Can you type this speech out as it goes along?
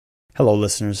Hello,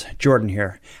 listeners. Jordan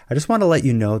here. I just want to let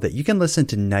you know that you can listen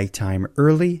to Nighttime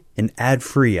early and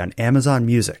ad-free on Amazon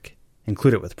Music.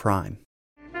 Include it with Prime.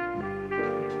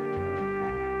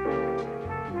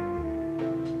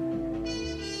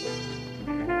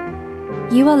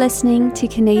 You are listening to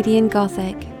Canadian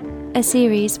Gothic, a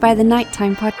series by the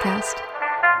Nighttime Podcast.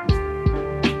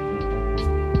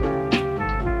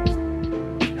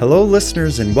 Hello,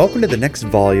 listeners, and welcome to the next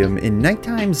volume in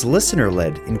Nighttime's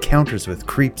listener-led Encounters with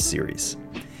Creeps series.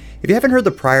 If you haven't heard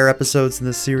the prior episodes in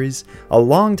this series, a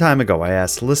long time ago I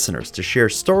asked listeners to share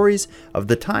stories of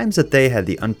the times that they had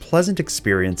the unpleasant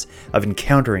experience of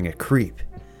encountering a creep.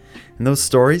 And those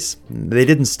stories, they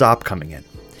didn't stop coming in.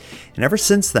 And ever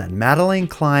since then, Madeleine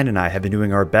Klein and I have been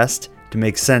doing our best to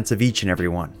make sense of each and every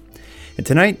one. And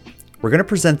tonight, we're going to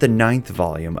present the 9th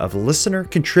volume of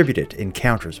listener-contributed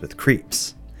Encounters with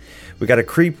Creeps. We got a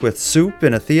creep with soup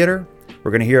in a theater,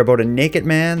 we're going to hear about a naked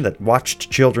man that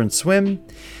watched children swim,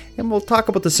 and we'll talk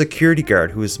about the security guard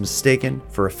who was mistaken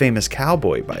for a famous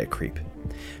cowboy by a creep.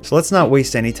 So let's not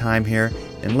waste any time here,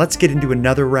 and let's get into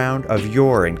another round of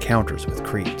your Encounters with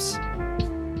Creeps.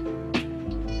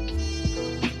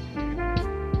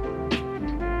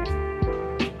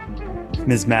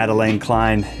 Ms. Madeleine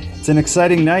Klein, it's an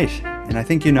exciting night, and I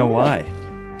think you know why.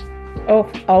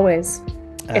 Oh, always.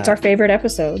 It's our favorite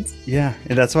episodes. Yeah,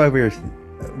 and that's why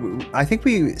I think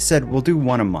we said we'll do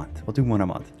one a month.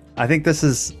 I think this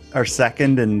is our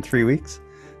second in 3 weeks.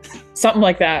 Something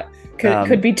like that.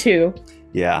 Could be two.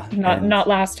 Yeah. Not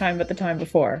last time, but the time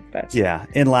before. But yeah,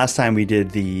 and last time we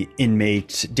did the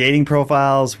inmate dating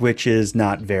profiles, which is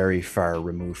not very far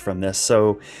removed from this.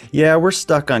 So yeah, we're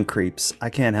stuck on creeps. I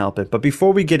can't help it. But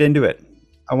before we get into it,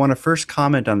 I want to first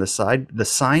comment on the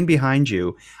sign behind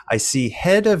you. I see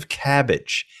head of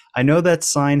cabbage. I know that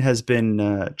sign has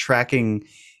been tracking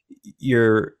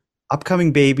your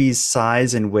upcoming baby's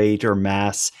size and weight or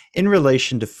mass in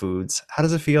relation to foods. How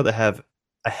does it feel to have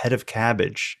a head of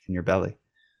cabbage in your belly?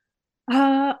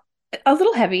 a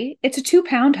little heavy. It's a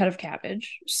 2-pound head of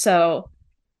cabbage, so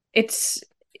it's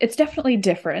definitely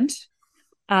different.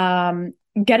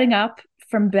 Getting up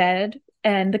from bed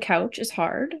and the couch is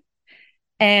hard.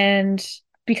 And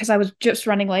because I was just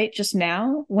running late just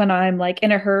now, when I'm like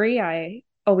in a hurry, I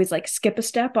always like skip a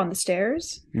step on the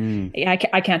stairs.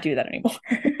 I can't do that anymore.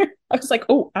 I was like,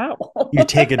 oh, ow. You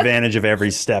take advantage of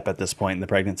every step at this point in the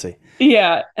pregnancy.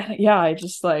 Yeah. I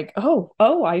just like,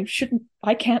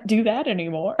 I can't do that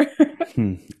anymore.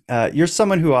 You're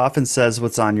someone who often says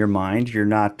what's on your mind. You're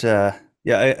not,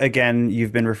 again,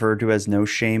 you've been referred to as no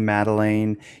shame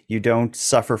Madeleine. You don't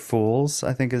suffer fools,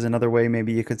 I think is another way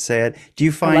maybe you could say it. Do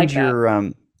you find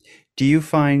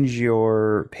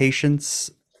your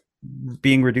patience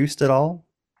being reduced at all,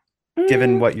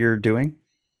 given what you're doing?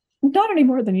 Not any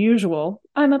more than usual.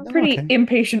 I'm a pretty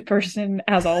impatient person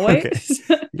as always.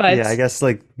 But yeah, I guess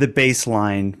like the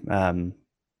baseline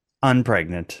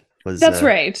unpregnant was that's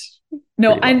right.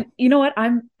 No, well. you know what?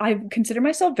 I consider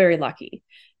myself very lucky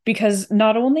because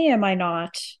not only am I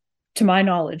not, to my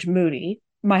knowledge, moody.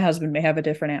 My husband may have a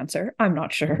different answer. I'm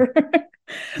not sure.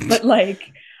 But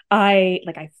I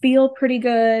feel pretty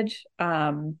good.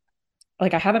 I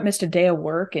haven't missed a day of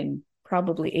work in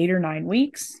probably 8 or 9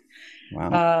 weeks.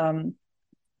 Wow.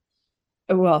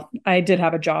 Well, I did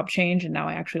have a job change and now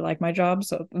I actually like my job,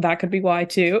 so that could be why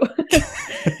too.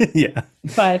 Yeah.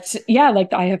 But yeah,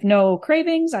 I have no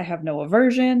cravings, I have no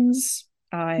aversions.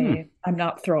 I'm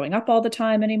not throwing up all the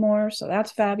time anymore, so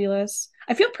that's fabulous.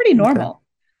 I feel pretty normal,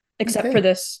 except for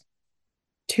this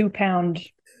 2-pound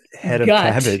head of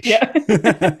gut. cabbage.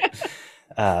 Yeah.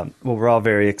 Well, we're all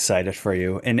very excited for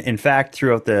you. And in fact,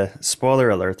 throughout the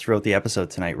episode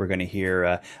tonight, we're going to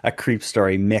hear a creep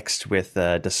story mixed with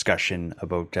a discussion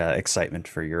about excitement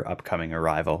for your upcoming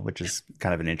arrival, which is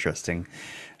kind of an interesting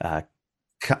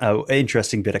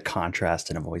bit of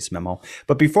contrast in a voice memo.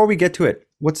 But before we get to it,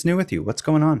 what's new with you? What's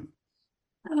going on?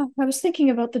 I was thinking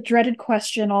about the dreaded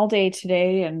question all day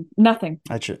today and nothing.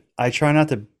 I try not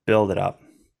to build it up.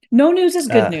 No news is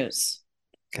good news.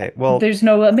 Okay, well, there's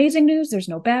no amazing news. There's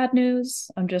no bad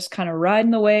news. I'm just kind of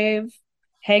riding the wave,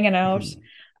 hanging out.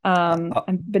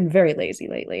 I've been very lazy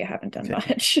lately. I haven't done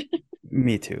much.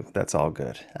 Me too. That's all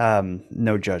good.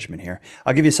 No judgment here.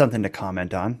 I'll give you something to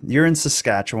comment on. You're in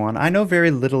Saskatchewan. I know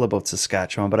very little about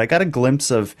Saskatchewan, but I got a glimpse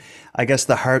of, I guess,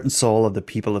 the heart and soul of the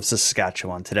people of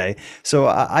Saskatchewan today. So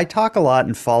I talk a lot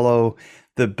and follow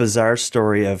the bizarre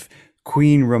story of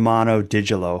Queen Romano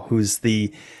Digelo, who's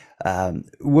the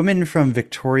woman from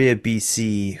Victoria,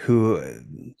 BC, who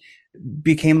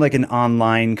became like an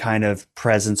online kind of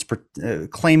presence,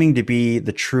 claiming to be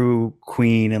the true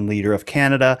queen and leader of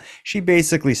Canada. She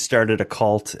basically started a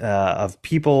cult of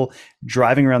people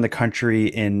driving around the country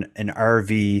in an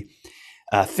RV,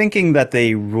 thinking that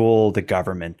they rule the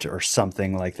government or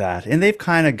something like that. And they've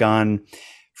kind of gone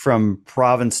from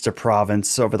province to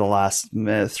province over the last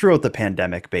throughout the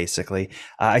pandemic. Basically,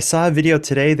 I saw a video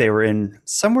today. They were in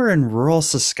somewhere in rural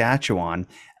Saskatchewan,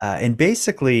 and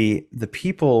basically the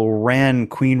people ran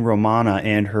Queen Romana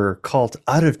and her cult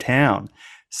out of town,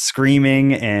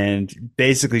 screaming and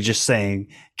basically just saying,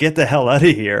 "Get the hell out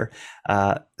of here."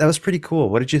 That was pretty cool.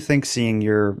 What did you think seeing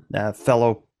your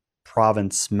fellow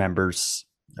province members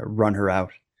run her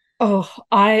out? Oh,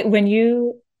 when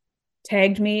you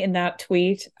tagged me in that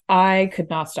tweet, I could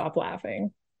not stop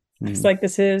laughing. It's like,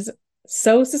 this is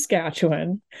so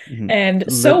Saskatchewan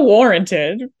and so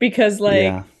warranted, because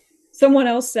Yeah. someone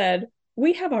else said,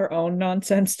 we have our own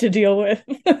nonsense to deal with.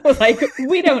 Like,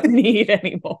 we don't need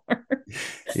anymore.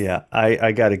 Yeah,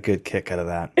 I got a good kick out of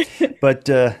that. But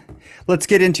let's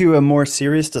get into a more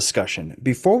serious discussion.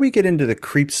 Before we get into the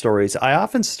creep stories, I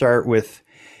often start with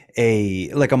a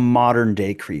modern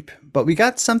day creep, but we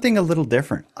got something a little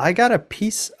different. I got a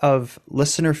piece of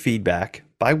listener feedback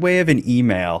by way of an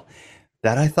email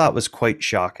that I thought was quite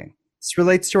shocking. This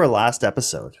relates to our last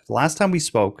episode. The last time we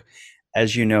spoke,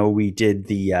 as you know, we did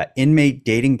the inmate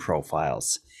dating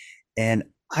profiles, and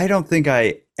I don't think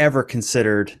I ever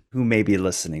considered who may be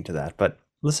listening to that, but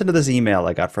listen to this email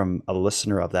I got from a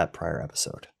listener of that prior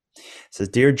episode. It says,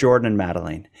 "Dear Jordan and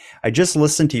Madeleine, I just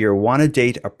listened to your Wanna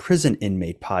Date a Prison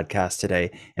Inmate podcast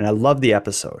today, and I loved the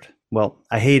episode. Well,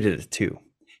 I hated it too.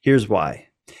 Here's why.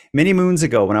 Many moons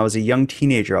ago, when I was a young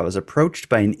teenager, I was approached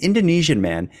by an Indonesian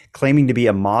man claiming to be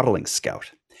a modeling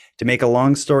scout. To make a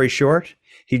long story short,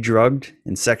 he drugged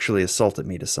and sexually assaulted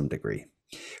me to some degree.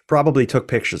 Probably took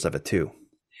pictures of it too.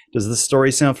 Does this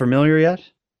story sound familiar yet?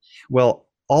 Well,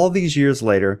 all these years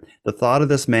later, the thought of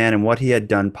this man and what he had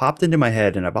done popped into my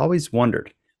head, and I've always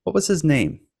wondered, what was his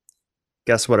name?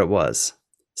 Guess what it was?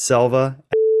 Selva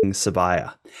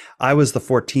Sabaya. I was the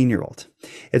 14-year-old.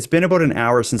 It's been about an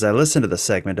hour since I listened to the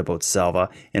segment about Selva,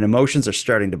 and emotions are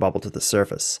starting to bubble to the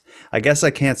surface. I guess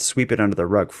I can't sweep it under the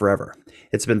rug forever.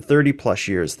 It's been 30 plus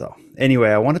years though. Anyway,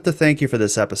 I wanted to thank you for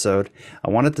this episode. I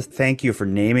wanted to thank you for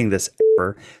naming this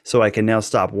so I can now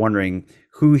stop wondering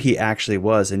who he actually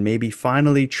was and maybe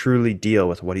finally truly deal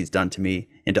with what he's done to me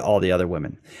and to all the other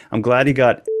women. I'm glad he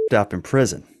got up in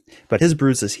prison, but his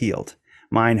bruises healed.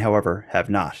 Mine, however, have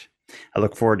not. I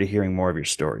look forward to hearing more of your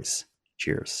stories.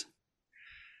 Cheers."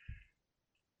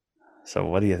 So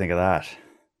what do you think of that?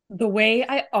 The way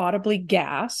I audibly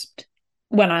gasped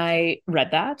when I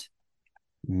read that,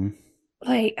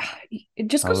 like, it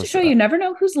just goes to show you never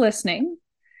know who's listening.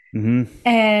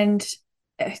 And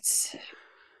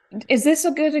is this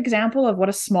a good example of what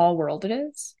a small world it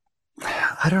is?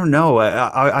 I don't know.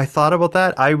 I thought about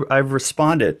that. I've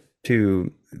responded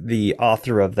to the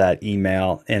author of that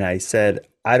email, and I said,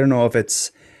 I don't know if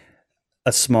it's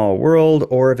a small world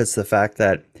or if it's the fact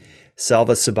that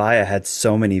Selva Sabaya had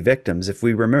so many victims.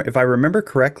 If I remember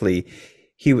correctly,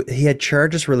 he had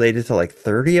charges related to like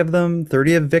 30 of them,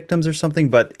 30 of victims or something,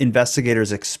 but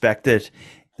investigators expected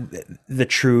the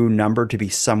true number to be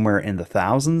somewhere in the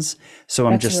thousands. So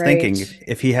I'm just thinking,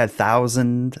 if he had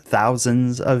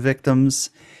thousands of victims,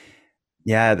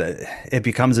 yeah, it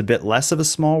becomes a bit less of a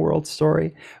small world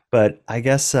story. But I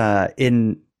guess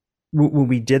when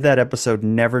we did that episode,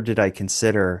 never did I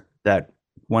consider that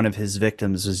one of his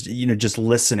victims was, just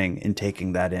listening and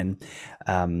taking that in.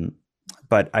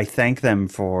 But I thank them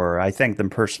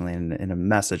personally in a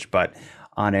message, but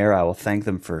on air, I will thank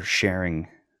them for sharing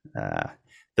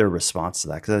their response to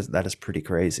that, because that is pretty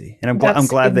crazy. And I'm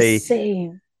glad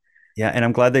insane. And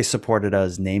I'm glad they supported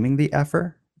us naming the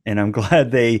effer, and I'm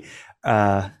glad they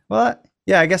I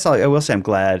guess I will say I'm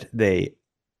glad they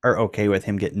are okay with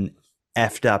him getting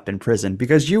effed up in prison,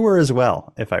 because you were as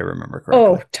well, if I remember correctly.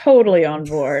 Oh, totally on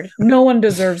board. No one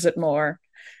deserves it more.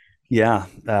 Yeah.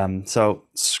 So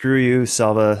screw you,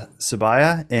 Selva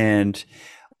Sabaya, and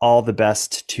all the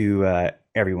best to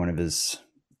every one of his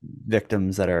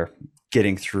victims that are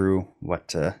getting through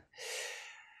what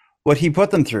he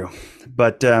put them through.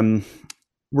 But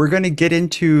we're going to get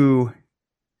into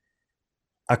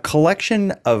a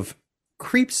collection of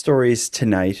creep stories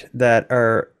tonight that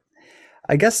are,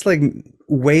 I guess, like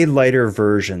way lighter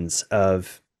versions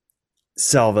of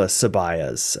Selva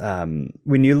Sabaya's.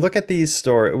 When you look at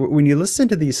when you listen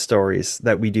to these stories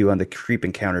that we do on the Creep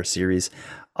Encounter series,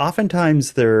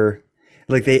 oftentimes they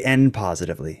end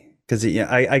positively. Because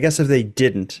I guess if they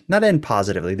didn't, not end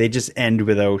positively, they just end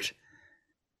without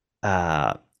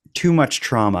too much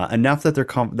trauma, enough that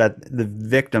that the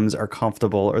victims are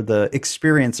comfortable or the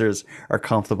experiencers are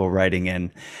comfortable writing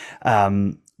in.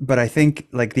 But I think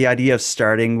like the idea of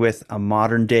starting with a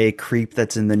modern day creep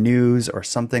that's in the news or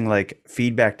something like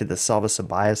feedback to the Salva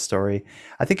Sabaya story,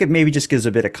 I think it maybe just gives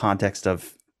a bit of context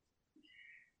of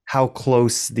how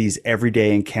close these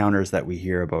everyday encounters that we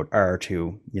hear about are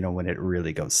to, when it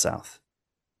really goes south.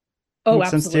 Oh, Makes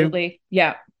sense to you? absolutely.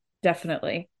 Yeah,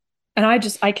 definitely. And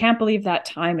I can't believe that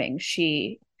timing.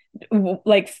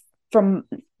 Like, from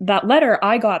that letter,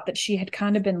 I got that she had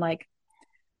kind of been like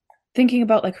thinking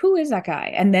about like, who is that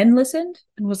guy? And then listened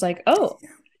and was like, oh,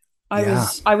 Yeah.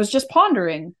 I was just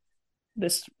pondering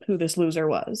who this loser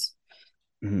was.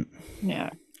 Mhm.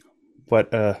 Yeah.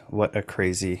 What a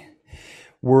crazy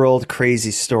world,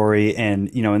 crazy story. And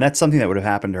that's something that would have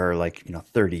happened to her like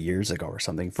 30 years ago or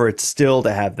something, for it still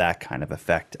to have that kind of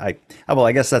effect. I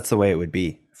guess that's the way it would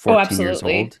be. Oh, 14 years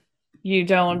absolutely. old. You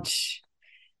don't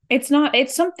it's not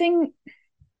something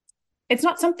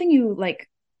you like,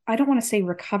 I don't want to say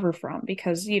recover from,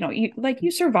 because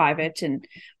you survive it,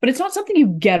 but it's not something you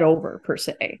get over per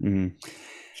se. Mhm.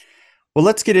 Well,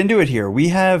 let's get into it here. We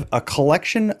have a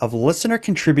collection of listener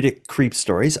contributed creep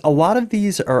stories. A lot of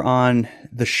these are on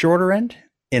the shorter end.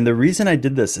 And the reason I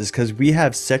did this is because we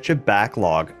have such a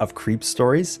backlog of creep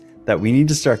stories that we need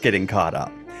to start getting caught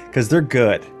up because they're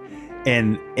good.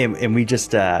 And we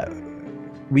just,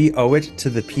 we owe it to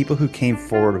the people who came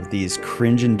forward with these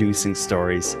cringe inducing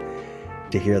stories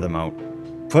to hear them out,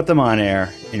 put them on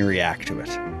air, and react to it.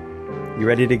 You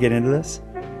ready to get into this?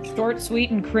 Short, sweet,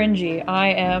 and cringy. I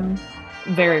am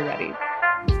very ready.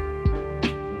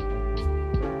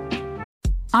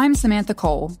 I'm Samantha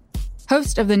Cole,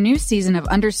 host of the new season of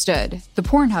Understood, the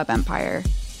Pornhub Empire.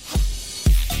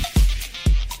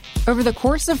 Over the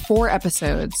course of 4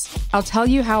 episodes, I'll tell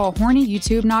you how a horny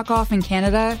YouTube knockoff in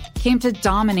Canada came to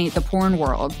dominate the porn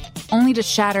world, only to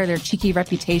shatter their cheeky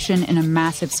reputation in a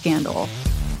massive scandal.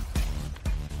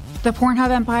 The Pornhub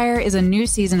Empire is a new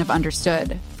season of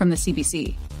Understood from the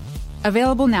CBC.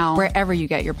 Available now wherever you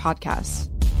get your podcasts.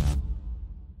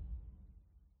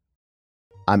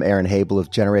 I'm Aaron Habel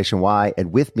of Generation Y,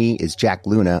 and with me is Jack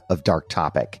Luna of Dark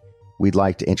Topic. We'd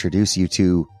like to introduce you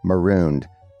to Marooned,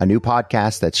 a new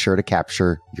podcast that's sure to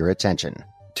capture your attention.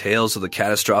 Tales of the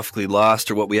catastrophically lost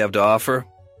are what we have to offer.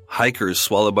 Hikers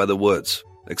swallowed by the woods.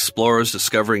 Explorers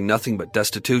discovering nothing but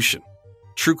destitution.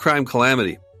 True crime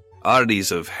calamity.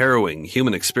 Oddities of harrowing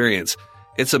human experience.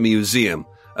 It's a museum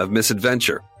of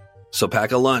misadventure. So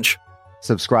pack a lunch.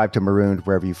 Subscribe to Marooned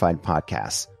wherever you find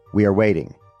podcasts. We are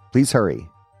waiting. Please hurry.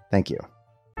 Thank you.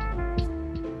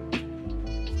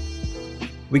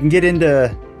 We can get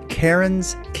into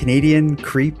Karen's Canadian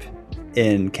creep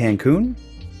in Cancun.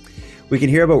 We can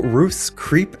hear about Ruth's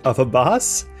creep of a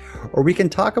boss. Or we can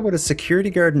talk about a security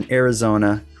guard in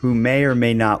Arizona who may or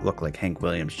may not look like Hank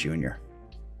Williams Jr.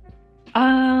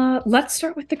 Let's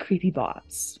start with the creepy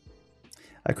bots.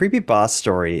 A creepy boss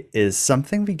story is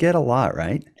something we get a lot,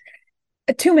 right?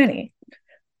 Too many.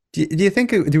 Do you think,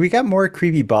 do we got more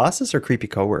creepy bosses or creepy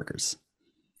coworkers?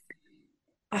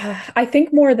 I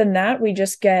think more than that, we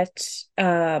just get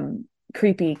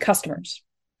creepy customers.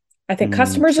 I think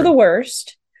customers are the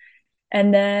worst,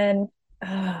 and then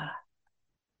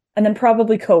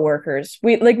probably coworkers.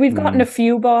 We've gotten a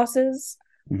few bosses,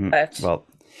 but Well,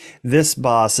 this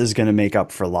boss is going to make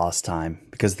up for lost time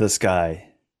because this guy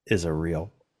is a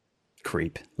real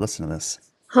creep. Listen to this.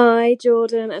 Hi,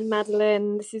 Jordan and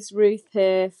Madeline. This is Ruth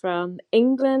here from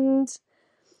England.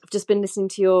 I've just been listening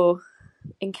to your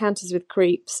encounters with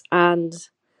creeps, and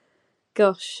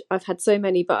gosh, I've had so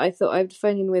many, but I thought I would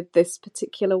phone in with this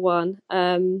particular one.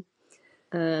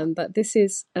 But this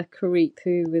is a creep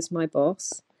who was my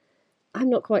boss. I'm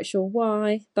not quite sure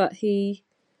why, but he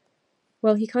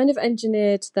kind of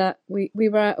engineered that we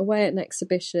were away at an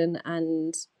exhibition,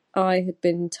 and I had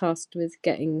been tasked with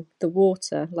getting the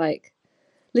water, like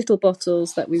little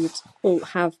bottles that we would all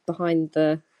have behind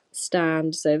the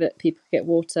stand so that people could get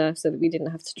water, so that we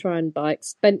didn't have to try and buy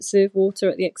expensive water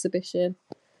at the exhibition.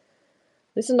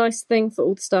 It's a nice thing for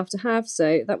all the staff to have,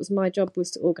 so that was my job,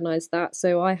 was to organise that.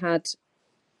 So I had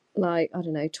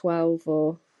 12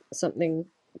 or something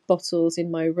bottles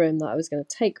in my room that I was going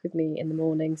to take with me in the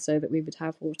morning so that we would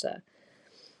have water.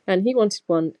 And he wanted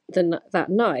one that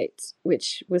night,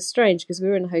 which was strange because we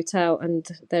were in a hotel and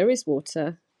there is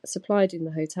water supplied in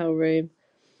the hotel room,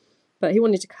 but he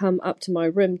wanted to come up to my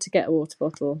room to get a water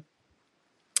bottle.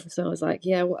 So I was like,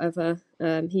 yeah, whatever.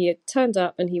 He had turned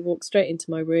up and he walked straight into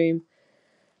my room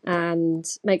and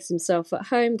makes himself at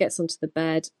home, gets onto the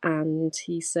bed, and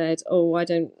he said, oh, why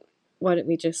don't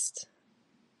we just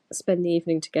spend the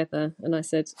evening together. And I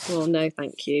said, well, no,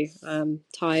 thank you. I'm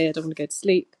tired. I want to go to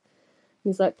sleep.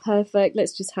 And he's like, perfect.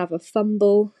 Let's just have a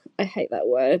fumble. I hate that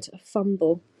word, a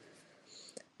fumble.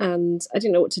 And I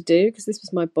didn't know what to do because this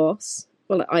was my boss.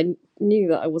 Well, I knew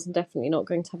that I wasn't definitely not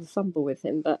going to have a fumble with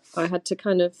him, but I had to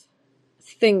kind of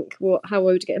think how I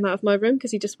would get him out of my room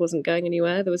because he just wasn't going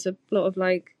anywhere. There was a lot of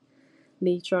like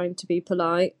me trying to be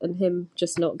polite and him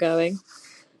just not going.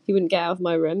 He wouldn't get out of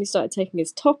my room. He started taking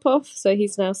his top off, so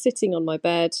he's now sitting on my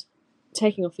bed,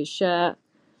 taking off his shirt.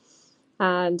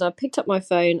 And I picked up my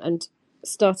phone and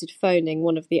started phoning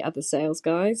one of the other sales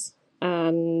guys.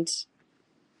 And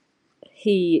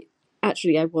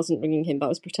I wasn't ringing him, but I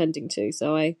was pretending to.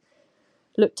 So I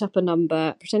looked up a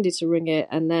number, pretended to ring it,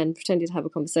 and then pretended to have a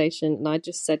conversation. And I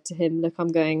just said to him, look, I'm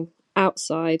going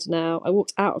outside now. I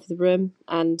walked out of the room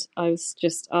and I was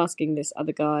just asking this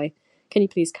other guy, can you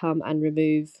please come and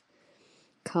remove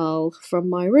Carl from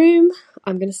my room?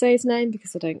 I'm going to say his name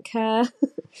because I don't care.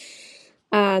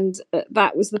 And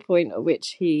that was the point at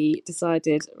which he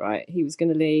decided, right, he was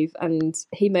going to leave. And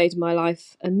he made my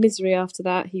life a misery after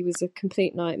that. He was a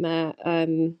complete nightmare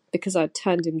because I'd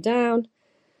turned him down.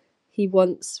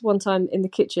 One time in the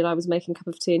kitchen, I was making a cup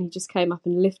of tea and he just came up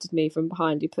and lifted me from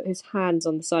behind. He put his hands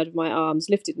on the side of my arms,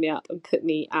 lifted me up and put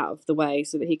me out of the way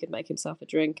so that he could make himself a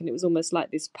drink. And it was almost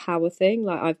like this power thing,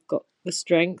 like I've got the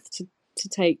strength to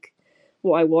take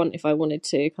what I want if I wanted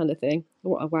to, kind of thing.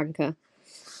 What a wanker.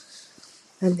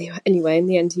 And anyway, in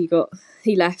the end,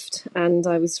 he left and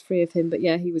I was free of him. But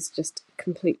yeah, he was just a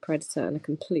complete predator and a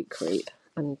complete creep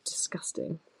and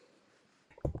disgusting.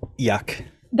 Yuck.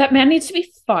 That man needs to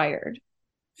be fired.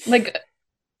 Like,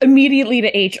 immediately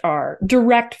to HR.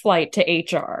 Direct flight to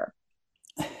HR.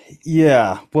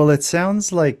 Yeah. Well, it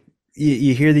sounds like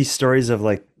you hear these stories of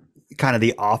like kind of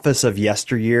the office of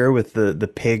yesteryear with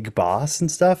the pig boss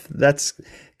and stuff. That's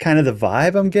kind of the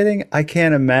vibe I'm getting. I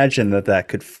can't imagine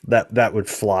that would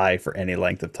fly for any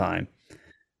length of time.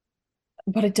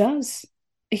 But it does.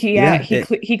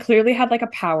 He clearly had like a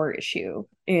power issue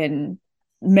in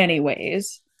many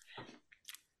ways.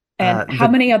 And how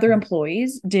many other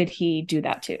employees did he do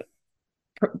that to?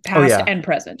 Past and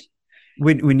present.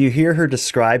 When you hear her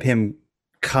describe him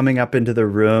coming up into the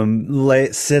room,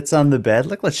 sits on the bed,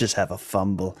 like, let's just have a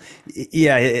fumble.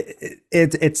 Yeah,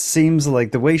 it seems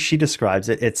like the way she describes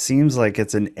it, it seems like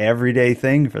it's an everyday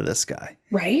thing for this guy.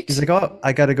 Right? He's like, oh,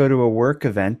 I got to go to a work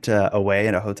event away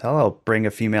in a hotel. I'll bring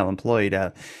a female employee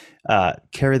to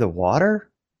carry the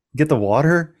water, get the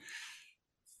water.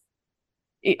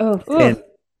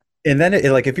 And then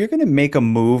like if you're going to make a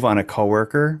move on a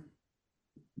coworker,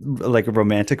 like a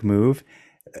romantic move,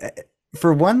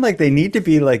 for one, like they need to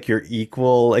be like your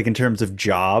equal, like in terms of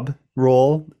job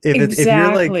role. If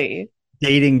you're like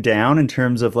dating down in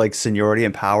terms of like seniority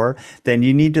and power, then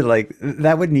you need to like,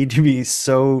 that would need to be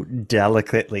so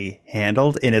delicately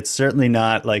handled. And it's certainly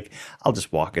not like, I'll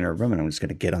just walk in her room and I'm just going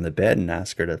to get on the bed and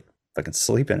ask her to fucking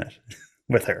sleep in it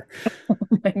with her. Oh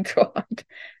my God.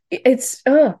 It's,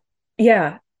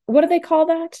 yeah. What do they call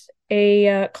that?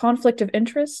 A conflict of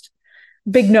interest?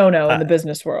 Big no-no in the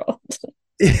business world.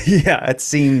 Yeah, it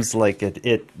seems like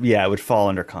it would fall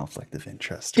under conflict of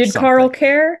interest. Did Carl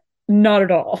care? Not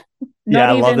at all. Not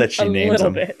I love that she names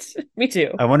him. Bit. Me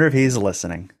too. I wonder if he's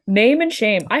listening. Name and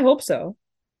shame. I hope so.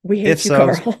 We hate you,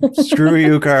 Carl. Screw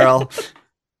you, Carl.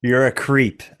 You're a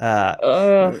creep.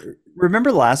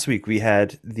 Remember last week we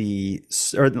had in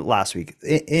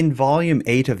volume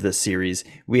 8 of this series,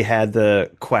 we had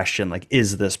the question, like,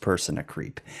 is this person a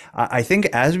creep? I think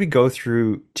as we go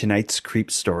through tonight's creep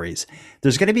stories,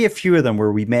 there's going to be a few of them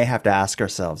where we may have to ask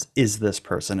ourselves, is this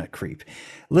person a creep?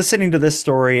 Listening to this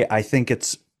story, I think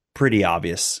it's pretty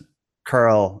obvious.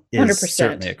 Carl is 100%.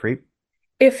 Certainly a creep.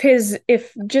 If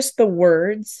just the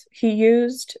words he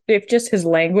used, if just his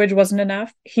language wasn't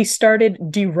enough, he started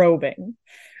derobing.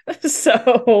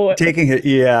 So taking it,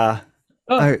 yeah.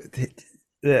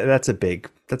 That's a big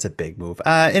move.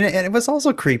 And it was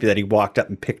also creepy that he walked up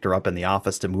and picked her up in the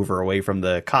office to move her away from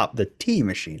the tea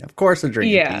machine. Of course, they're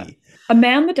drinking tea. A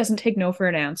man that doesn't take no for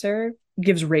an answer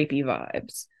gives rapey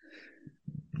vibes.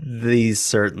 These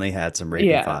certainly had some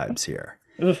rapey vibes here.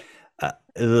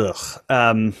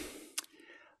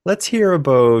 Let's hear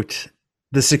about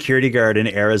the security guard in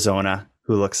Arizona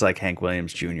who looks like Hank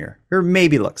Williams Jr. or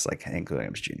maybe looks like Hank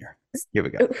Williams Jr. Here we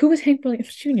go. Who is Hank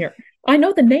Williams Jr.? I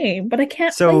know the name, but I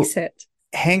can't place it.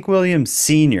 Hank Williams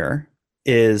Sr.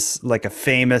 is like a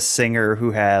famous singer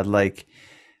who had like,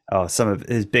 some of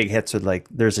his big hits with like,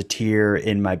 there's a tear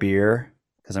in my beer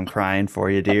because I'm crying for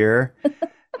you, dear.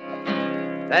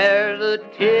 There's a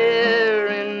tear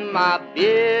in my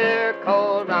beer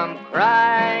 'cause I'm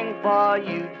crying for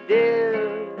you,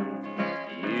 dear.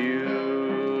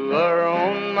 are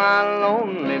on my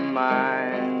lonely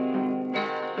mind.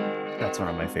 That's one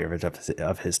of my favorites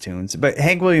of his tunes. But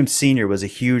Hank Williams Sr. was a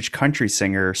huge country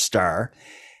singer star.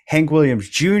 Hank Williams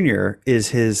Jr. is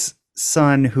his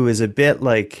son, who is a bit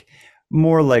like,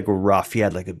 more like rough. He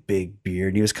had like a big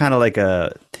beard. He was kind of like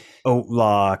a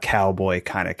outlaw cowboy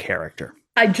kind of character.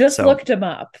 I just looked him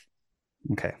up.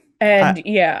 Okay. And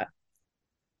yeah, a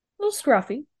little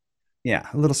scruffy. Yeah,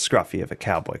 a little scruffy of a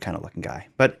cowboy kind of looking guy.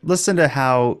 But listen to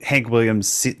how Hank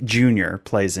Williams Jr.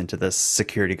 plays into this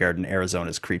security guard in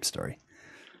Arizona's creep story.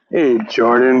 Hey,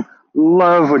 Jordan.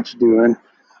 Love what you're doing.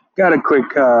 Got a quick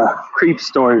creep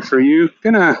story for you.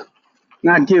 Gonna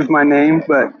not give my name,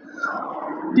 but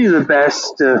do the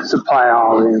best to supply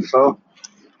all the info.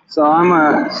 So I'm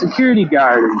a security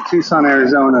guard in Tucson,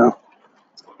 Arizona.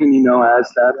 And as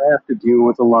that, I have to deal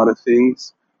with a lot of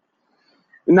things.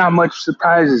 And not much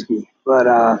surprises me.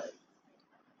 But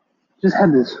just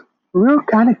had this real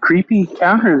kind of creepy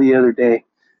encounter the other day.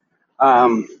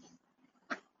 I'm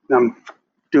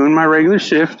doing my regular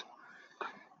shift,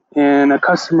 and a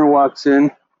customer walks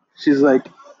in. She's like,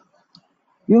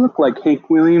 "You look like Hank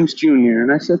Williams Jr."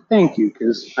 And I said, "Thank you,"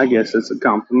 because I guess that's a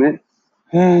compliment.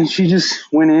 And she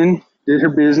just went in, did her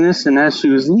business, and as she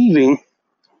was leaving,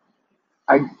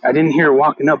 I didn't hear her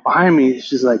walking up behind me.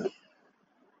 She's like,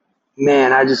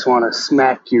 "Man, I just want to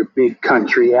smack your big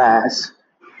country ass."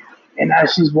 And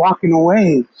as she's walking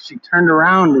away, she turned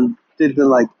around and did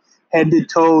the head to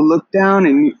toe look down,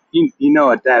 and you know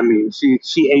what that means.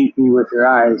 She ate me with her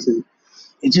eyes, and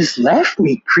it just left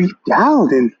me creeped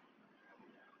out. And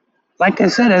like I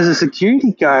said, as a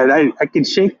security guard, I could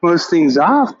shake most things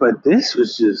off, but this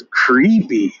was just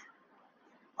creepy.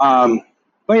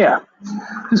 But yeah,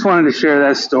 just wanted to share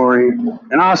that story.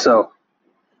 And also,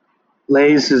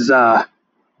 Lay's has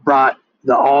brought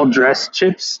the all-dressed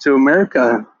chips to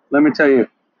America. Let me tell you,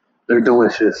 they're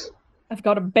delicious. I've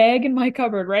got a bag in my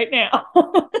cupboard right now.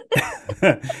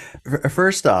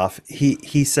 First off,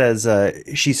 he says,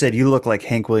 she said, "You look like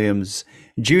Hank Williams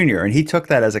Jr." And he took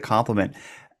that as a compliment.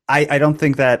 I don't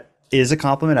think that is a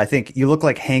compliment. I think you look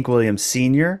like Hank Williams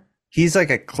Sr. He's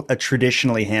like a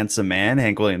traditionally handsome man,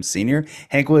 Hank Williams Sr.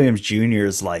 Hank Williams Jr.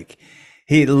 is like,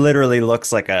 he literally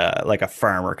looks like a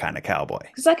farmer kind of cowboy.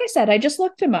 Because like I said, I just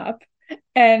looked him up,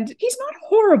 and he's not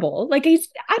horrible. I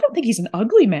don't think he's an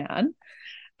ugly man.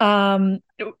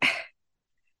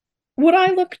 Would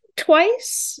I look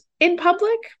twice in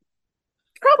public?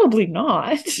 Probably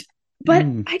not. But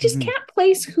I just can't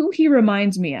place who he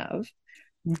reminds me of.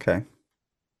 Okay.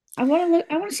 I want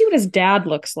to see what his dad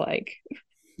looks like.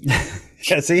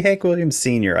 Yeah, see, Hank Williams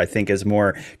Sr., I think, is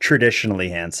more traditionally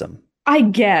handsome. I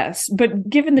guess, but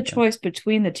given the choice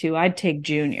between the two, I'd take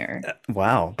Junior.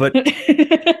 Wow. But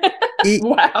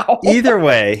wow. Either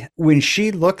way, when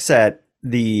she looks at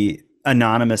the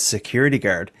anonymous security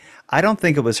guard, I don't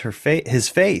think it was his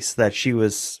face that she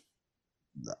was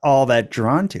all that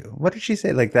drawn to. What did she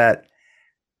say? Like that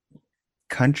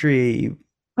country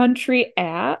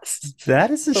ass?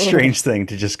 That is a strange thing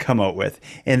to just come out with.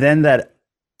 And then that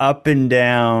up and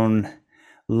down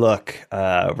look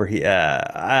where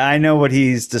I know what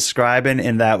he's describing,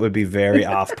 and that would be very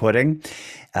off-putting.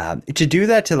 To do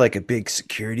that to like a big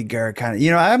security guard kind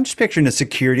of, I'm just picturing a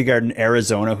security guard in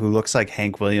Arizona who looks like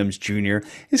Hank Williams Jr.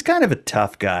 He's kind of a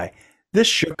tough guy. This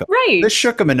shook him. Right. This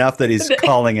shook him enough that he's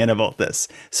calling in about this.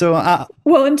 So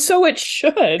well, and so it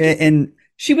should. And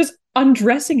she was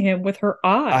undressing him with her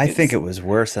eyes. I think it was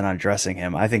worse than undressing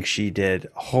him. I think she did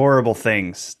horrible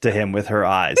things to him with her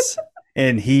eyes.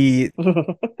 And he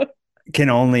can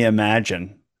only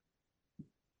imagine.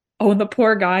 Oh, and the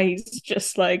poor guy, he's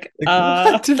just like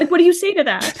what do you say to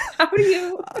that? How do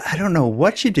you? I don't know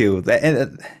what you do.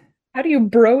 How do you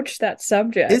broach that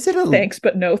subject? Is it thanks,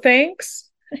 but no thanks?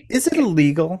 Is it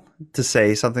illegal to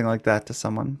say something like that to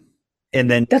someone?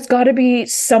 And then that's got to be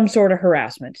some sort of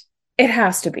harassment. It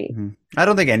has to be. Mm-hmm. I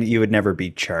don't think you would never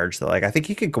be charged though. Like I think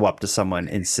you could go up to someone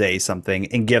and say something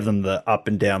and give them the up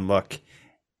and down look.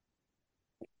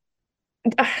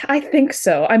 I think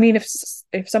so. I mean,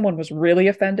 if someone was really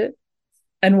offended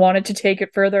and wanted to take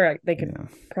it further, they could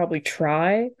probably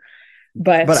try.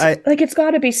 But it's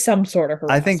got to be some sort of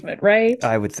harassment, right?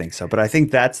 I would think so. But I think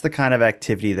that's the kind of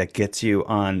activity that gets you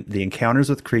on the Encounters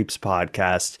with Creeps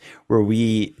podcast, where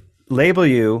we label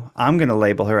you, I'm going to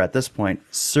label her at this point,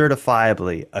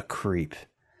 certifiably a creep.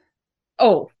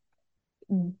 Oh,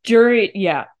 jury.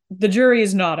 Yeah. The jury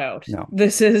is not out. No.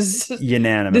 This is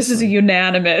unanimous. This is a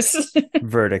unanimous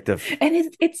verdict of.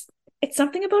 And it's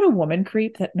something about a woman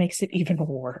creep that makes it even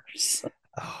worse.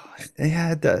 Oh,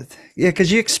 yeah, it does. Yeah,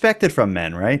 because you expect it from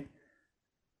men, right?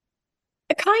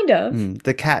 Kind of.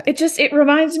 The cat. It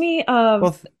reminds me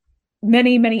of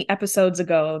many, many episodes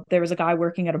ago, there was a guy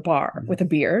working at a bar with a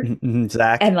beard.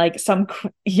 Zach. And like Zach,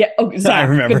 I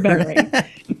remember. good memory.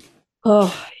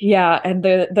 Oh, yeah. And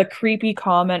the creepy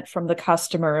comment from the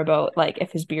customer about like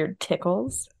if his beard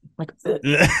tickles. Like,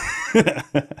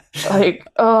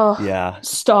 oh, yeah.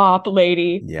 Stop,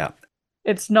 lady. Yeah.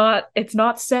 It's not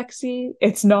sexy.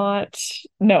 No,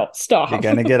 stop. You're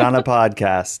going to get on a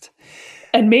podcast.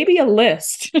 And maybe a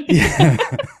list. Yeah.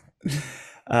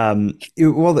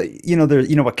 Well, what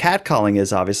catcalling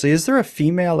is, obviously. Is there a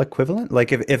female equivalent?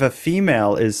 Like if a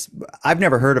female is, I've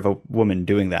never heard of a woman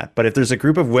doing that, but if there's a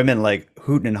group of women like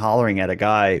hooting and hollering at a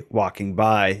guy walking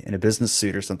by in a business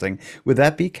suit or something, would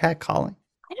that be catcalling?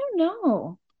 I don't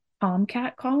know.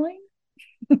 Tomcat calling?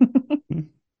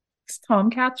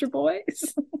 Tomcats are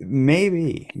boys?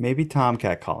 Maybe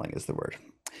tomcat calling is the word.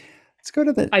 Let's go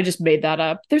to the. I just made that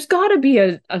up. There's got to be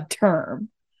a term.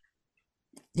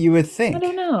 You would think. I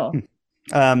don't know.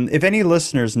 If any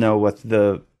listeners know what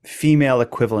the female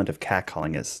equivalent of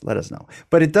catcalling is, let us know.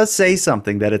 But it does say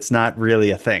something that it's not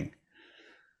really a thing.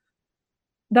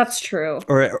 That's true.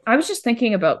 Or I was just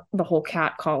thinking about the whole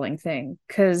catcalling thing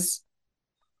because,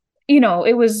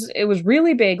 it was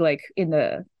really big, like in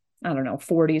the, I don't know,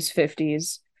 40s,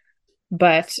 50s.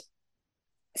 But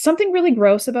something really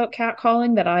gross about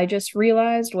catcalling that I just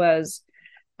realized was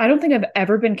I don't think I've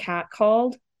ever been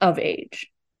catcalled of age.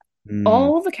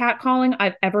 All the catcalling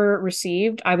I've ever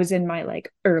received, I was in my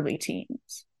like early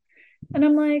teens. And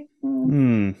I'm like,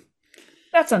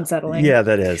 that's unsettling. Yeah,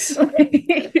 that is.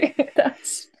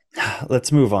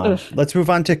 Let's move on. Ugh. Let's move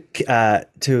on to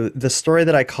the story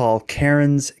that I call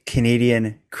Karen's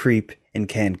Canadian Creep in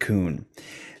Cancun.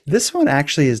 This one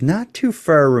actually is not too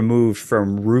far removed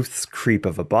from Ruth's creep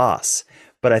of a boss,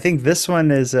 but I think this one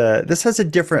is this has a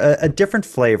different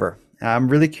flavor. I'm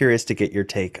really curious to get your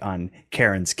take on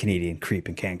Karen's Canadian Creep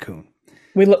in Cancun.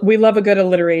 We love a good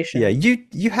alliteration. Yeah,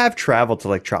 you have traveled to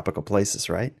like tropical places,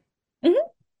 right? Mm-hmm.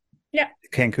 Yeah.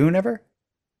 Cancun ever?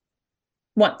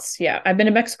 Once, yeah. I've been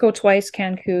to Mexico twice,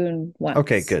 Cancun once.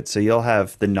 Okay, good. So you'll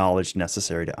have the knowledge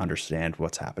necessary to understand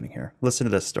what's happening here. Listen to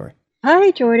this story.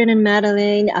 Hi, Jordan and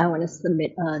Madeline. I want to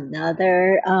submit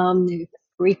another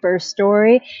creeper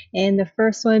story, and the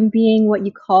first one being what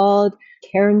you called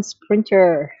Karen's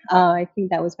printer. I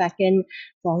think that was back in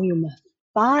volume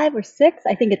 5 or 6.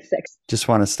 I think it's 6. Just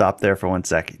want to stop there for 1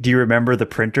 sec. Do you remember the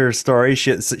printer story?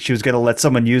 She was going to let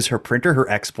someone use her printer, her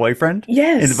ex-boyfriend.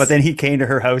 Yes. But then he came to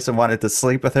her house and wanted to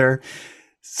sleep with her.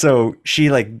 So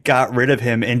she like got rid of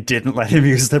him and didn't let him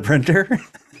use the printer.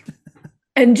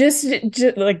 And just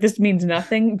like, this means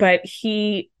nothing, but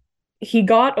he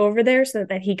got over there so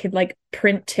that he could like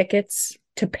print tickets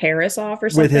to Paris off or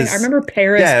something. I remember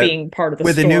Paris being part of the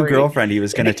story. With a new girlfriend, he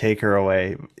was going to take her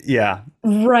away. Yeah.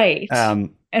 Right.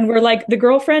 And we're like, the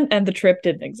girlfriend and the trip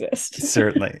didn't exist.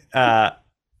 Certainly. Yeah,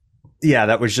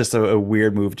 that was just a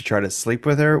weird move to try to sleep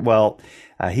with her. Well,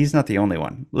 he's not the only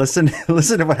one. Listen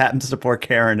to what happens to poor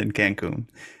Karen in Cancun.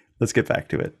 Let's get back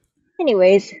to it.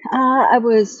 Anyways, I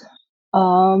was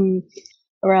around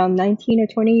 19 or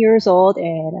 20 years old,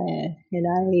 and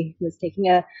I was taking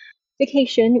a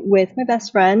vacation with my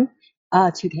best friend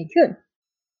to Cancun.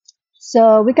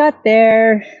 So we got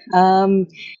there, and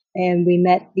we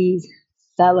met these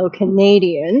fellow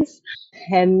Canadians,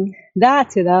 and that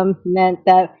to them meant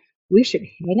that we should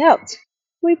hang out.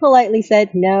 We politely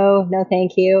said no,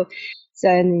 thank you. So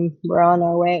we're on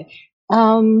our way.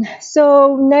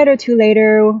 So night or two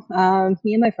later,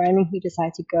 me and my friend, we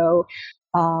decided to go,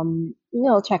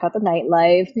 check out the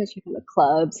nightlife, check out the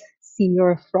clubs,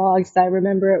 Senior Frogs, I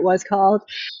remember it was called.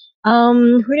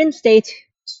 We didn't stay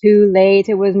too late.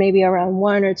 It was maybe around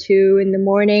 1 or 2 in the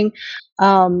morning.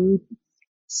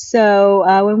 So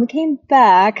when we came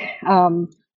back,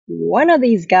 one of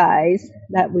these guys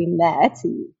that we met,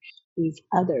 these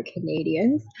other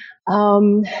Canadians,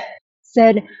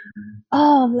 said,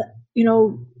 "Oh,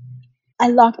 I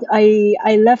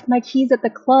left my keys at the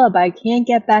club. I can't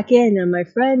get back in, and my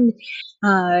friend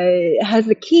has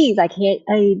the keys. I can't.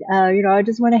 I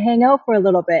just want to hang out for a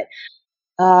little bit."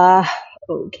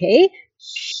 Okay,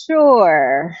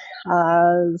 sure.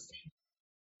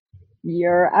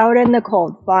 You're out in the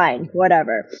cold. Fine,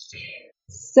 whatever.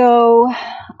 So,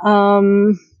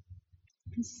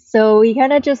 so we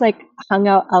kind of just like hung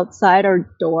out outside our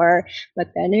door,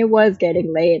 but then it was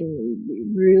getting late and we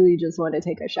really just want to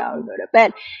take a shower and go to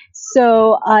bed.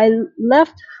 So I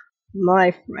left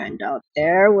my friend out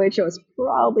there, which was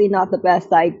probably not the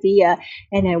best idea.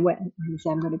 And I went and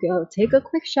said, I'm going to go take a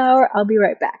quick shower. I'll be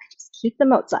right back. Just keep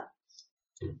them outside.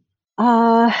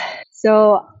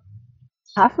 So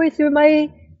halfway through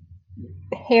my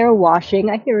hair washing,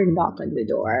 I hear a knock on the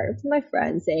door. It's my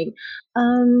friend saying,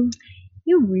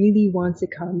 he really wants to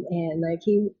come in. Like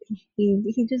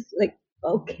he just like,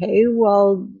 okay,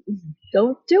 well,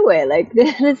 don't do it. Like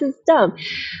this is dumb.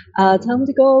 Tell him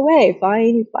to go away.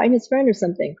 Find his friend or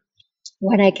something.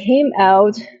 When I came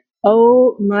out,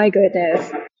 oh my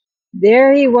goodness,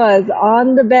 there he was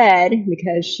on the bed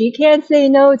because she can't say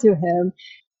no to him.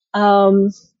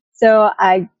 So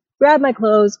I grabbed my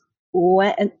clothes,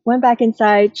 went back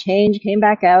inside, changed, came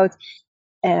back out,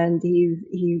 and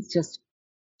he's just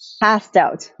passed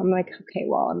out. I'm like, okay,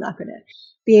 well, I'm not gonna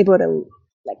be able to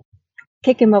like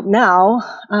kick him up now.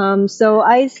 So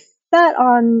I sat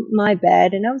on my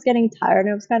bed and I was getting tired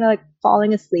and I was kind of like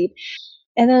falling asleep.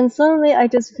 And then suddenly I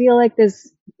just feel like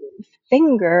this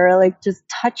finger like just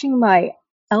touching my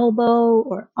elbow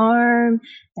or arm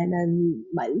and then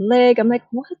my leg. I'm like,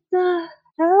 what the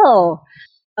hell?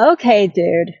 Okay,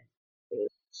 dude,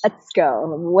 let's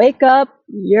go. Wake up.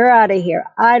 You're out of here.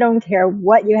 I don't care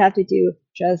what you have to do.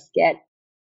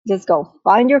 Just go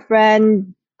find your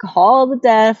friend, call the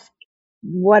desk,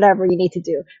 whatever you need to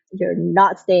do. You're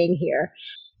not staying here.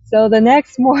 So the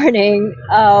next morning,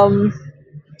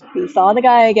 we saw the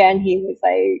guy again. He was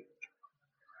like,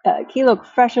 he looked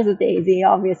fresh as a daisy.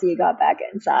 Obviously, he got back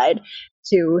inside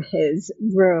to his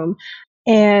room,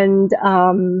 and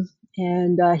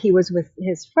he was with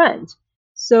his friend.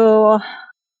 So,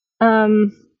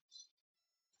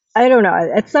 I don't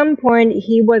know. At some point,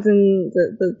 he wasn't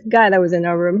the guy that was in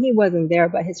our room. He wasn't there,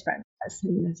 but his friend was.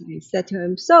 And I said to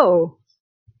him, "So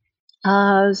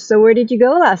where did you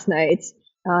go last night?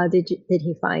 Did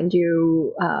he find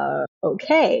you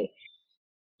okay?"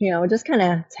 You know, just kind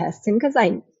of test him because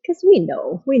we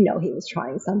know he was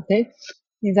trying something.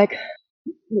 He's like,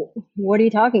 "What are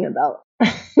you talking about?"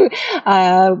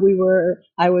 I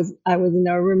was in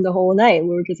our room the whole night.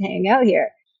 We were just hanging out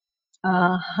here.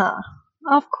 Uh-huh.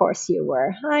 Of course you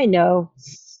were. I know.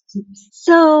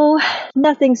 So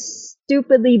nothing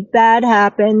stupidly bad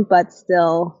happened, but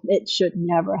still, it should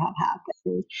never have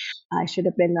happened. I should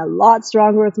have been a lot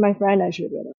stronger with my friend. I should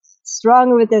have been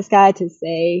stronger with this guy to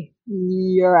say,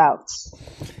 you're out.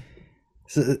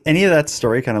 So any of that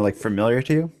story kind of like familiar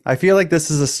to you? I feel like this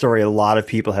is a story a lot of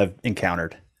people have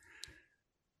encountered.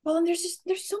 Well, and there's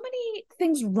so many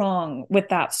things wrong with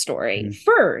that story.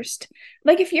 First,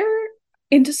 like if you're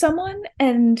into someone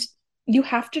and you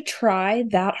have to try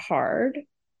that hard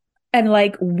and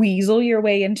like weasel your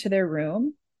way into their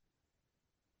room,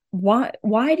 why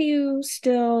do you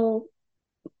still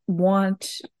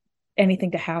want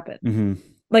anything to happen? Mm-hmm.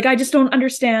 Like I just don't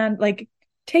understand. Like,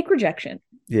 take rejection.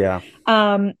 Yeah.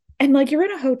 And like you're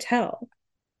in a hotel,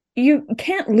 you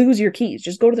can't lose your keys.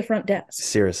 Just go to the front desk.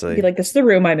 Seriously. Be like, this is the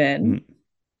room I'm in. Mm-hmm.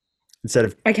 Instead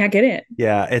of, I can't get in.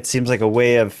 Yeah, it seems like a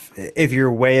way of, if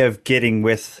your way of getting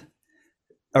with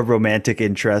a romantic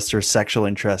interest or sexual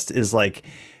interest is like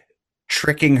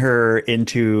tricking her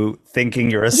into thinking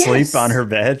you're asleep on her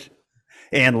bed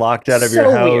and locked out of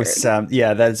your house.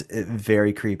 Yeah, that's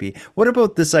very creepy. What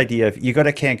about this idea of you go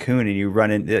to Cancun and you run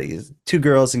into two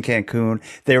girls in Cancun,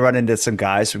 they run into some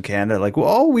guys from Canada, like,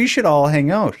 well, we should all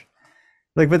hang out.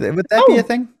 Like, would that be a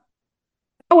thing?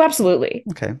 Oh, absolutely.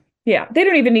 Okay. Yeah, they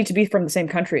don't even need to be from the same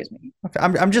country as me. Okay.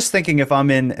 I'm just thinking if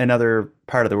I'm in another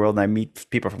part of the world and I meet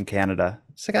people from Canada,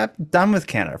 it's like I'm done with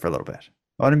Canada for a little bit.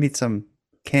 I want to meet some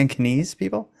Cantonese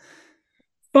people.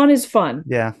 Fun is fun.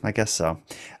 Yeah, I guess so.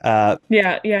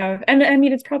 Yeah. And I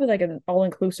mean, it's probably like an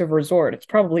all-inclusive resort. It's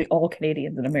probably all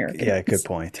Canadians and Americans. Yeah, good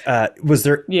point. Was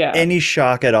there any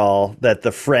shock at all that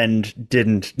the friend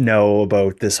didn't know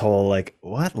about this whole, like,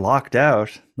 what, locked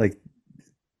out? Like,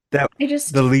 that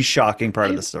the least shocking part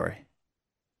of the story.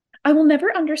 I will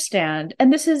never understand.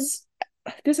 And this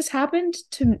has happened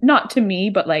to, not to me,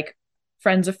 but like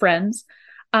friends of friends.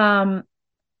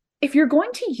 If you're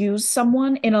going to use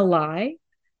someone in a lie,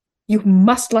 you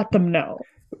must let them know.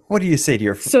 What do you say to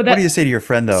your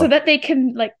friend though? So that they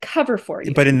can like cover for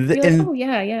you. But in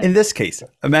this case,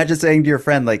 imagine saying to your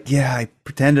friend, like, yeah, I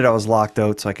pretended I was locked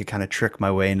out so I could kind of trick my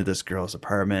way into this girl's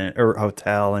apartment or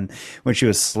hotel, and when she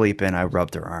was sleeping, I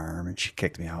rubbed her arm and she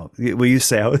kicked me out. Will you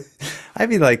say, I'd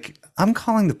be like, I'm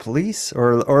calling the police,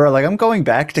 or like, I'm going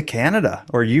back to Canada,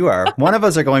 or you are. One of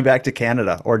us are going back to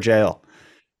Canada or jail.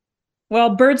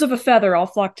 Well, birds of a feather all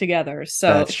flock together.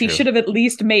 So she should have at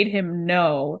least made him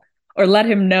know or let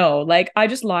him know. Like, I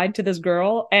just lied to this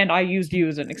girl and I used you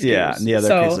as an excuse. Yeah.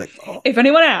 So like, if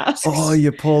anyone asks. Oh,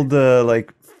 you pulled the,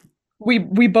 like. We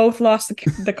both lost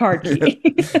the card key.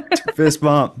 Fist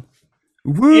bump.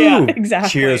 Woo! Yeah,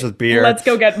 exactly. Cheers with beer. Let's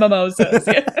go get mimosas.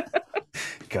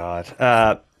 God.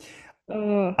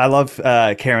 I love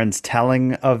Karen's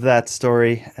telling of that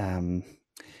story.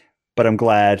 but I'm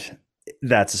glad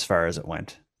that's as far as it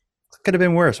went. Could have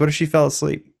been worse. What if she fell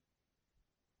asleep?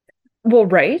 Well,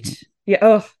 right? Yeah.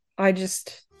 Oh, I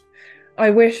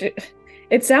wish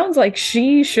it sounds like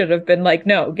she should have been like,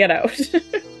 no, get out.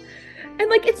 And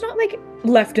like, it's not like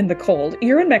left in the cold.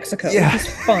 You're in Mexico. Yeah. It's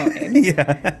fine.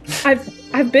 Yeah.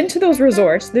 I've been to those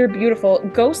resorts. They're beautiful.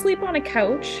 Go sleep on a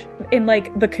couch in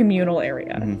like the communal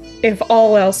area. If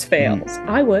all else fails,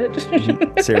 I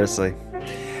would. Seriously.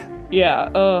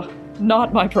 Yeah.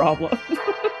 Not my problem.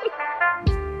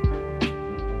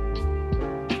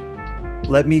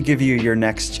 Let me give you your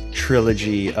next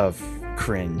trilogy of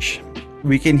cringe.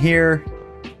 We can hear,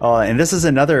 and this is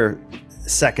another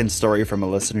second story from a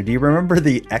listener. Do you remember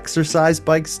the exercise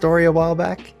bike story a while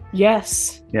back?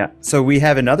 Yes. Yeah. So we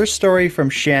have another story from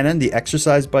Shannon, the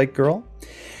exercise bike girl.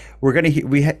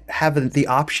 We have the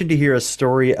option to hear a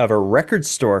story of a record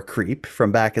store creep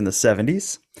from back in the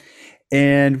 70s.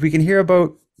 And we can hear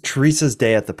about Teresa's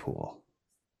day at the pool.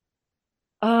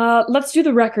 Let's do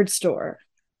the record store.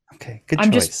 Okay, good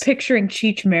I'm choice. just picturing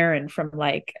Cheech Marin from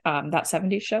like that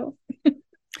 70s show.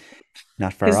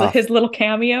 Not far off. His little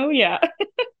cameo, yeah.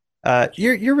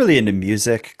 You're really into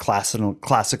music,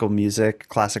 classical music,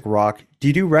 classic rock. Do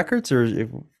you do records, or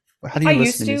how do you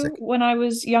listen to music? When I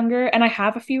was younger, and I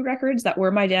have a few records that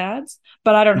were my dad's,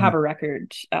 but I don't have a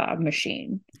record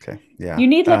machine. Okay, yeah. You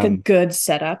need like a good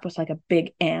setup with like a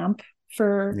big amp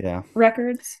for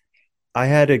records. I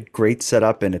had a great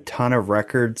setup and a ton of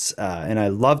records, and I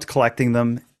loved collecting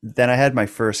them. Then I had my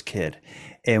first kid,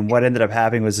 and what ended up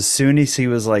happening was as soon as he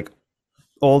was like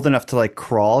old enough to like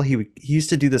crawl, he used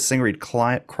to do this thing where he'd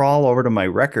crawl over to my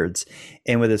records,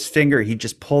 and with his finger he'd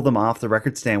just pull them off the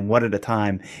record stand one at a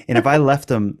time. And if I left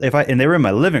them, and they were in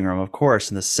my living room, of course,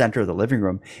 in the center of the living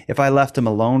room, if I left him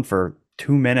alone for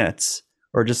 2 minutes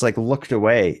or just like looked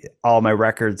away, all my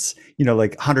records,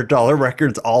 like $100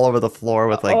 records all over the floor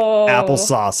with like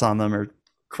applesauce on them or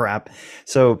crap.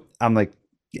 So I'm like,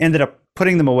 ended up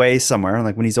putting them away somewhere. And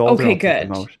like when he's older, okay,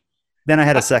 good. Then I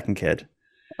had a second kid.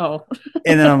 Oh.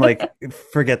 And then I'm like,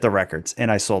 forget the records. And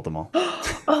I sold them all.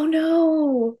 Oh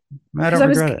no. I don't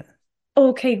regret it.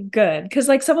 Okay, good. Because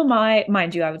like some of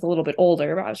mind you, I was a little bit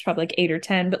older, but I was probably like 8 or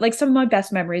 10. But like some of my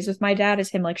best memories with my dad is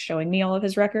him like showing me all of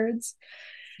his records.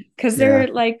 Because they're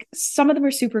like, some of them are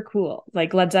super cool.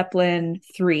 Like Led Zeppelin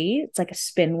 3, it's like a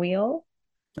spin wheel.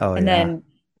 Oh, and then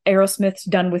Aerosmith's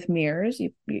Done with Mirrors.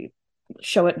 You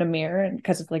show it in a mirror, and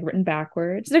because it's like written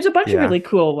backwards. There's a bunch of really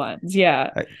cool ones. Yeah.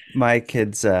 My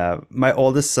kids, my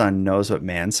oldest son knows what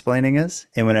mansplaining is.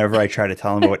 And whenever I try to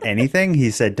tell him about anything, he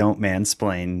said, don't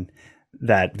mansplain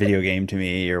that video game to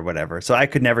me or whatever. So I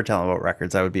could never tell him about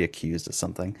records. I would be accused of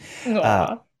something.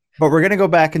 But we're going to go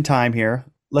back in time here.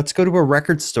 Let's go to a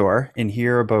record store and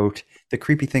hear about the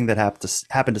creepy thing that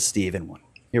happened to Steve in one.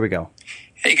 Here we go.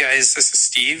 Hey guys, this is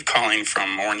Steve calling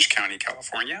from Orange County,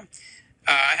 California.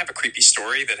 I have a creepy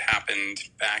story that happened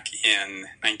back in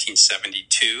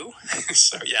 1972.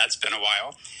 So yeah, it's been a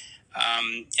while.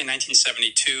 In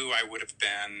 1972, I would have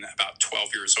been about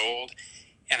 12 years old.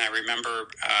 And I remember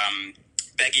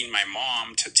begging my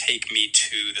mom to take me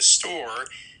to the store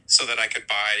so that I could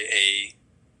buy a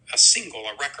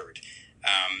record.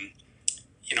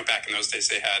 Back in those days,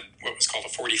 they had what was called a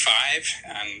 45.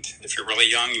 And if you're really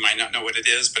young, you might not know what it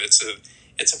is, but it's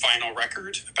a vinyl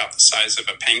record about the size of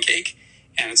a pancake.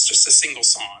 And it's just a single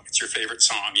song. It's your favorite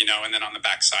song, and then on the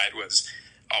backside was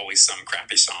always some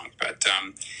crappy song. But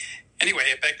anyway,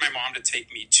 I begged my mom to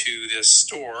take me to this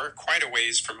store quite a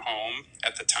ways from home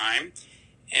at the time.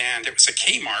 And it was a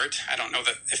Kmart. I don't know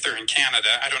if they're in Canada.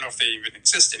 I don't know if they even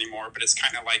exist anymore, but it's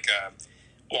kind of like a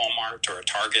Walmart or a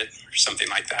Target or something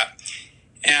like that.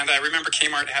 And I remember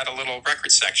Kmart had a little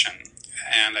record section,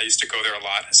 and I used to go there a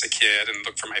lot as a kid and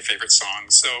look for my favorite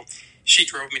songs. So she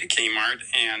drove me to Kmart,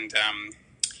 and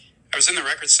I was in the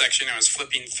record section. I was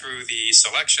flipping through the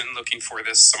selection looking for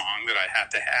this song that I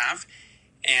had to have.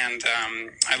 And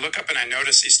I look up and I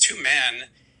notice these two men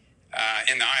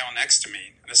in the aisle next to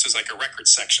me. This was like a record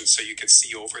section, so you could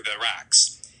see over the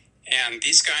racks. And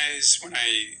these guys, when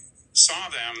I saw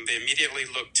them, they immediately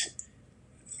looked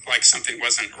like something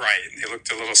wasn't right. They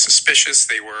looked a little suspicious.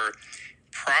 They were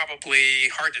probably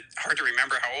hard to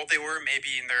remember how old they were,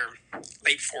 maybe in their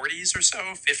late 40s or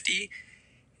so, 50.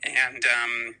 And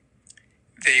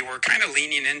they were kind of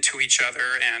leaning into each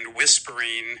other and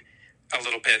whispering a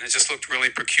little bit. And it just looked really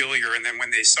peculiar. And then when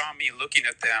they saw me looking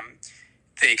at them,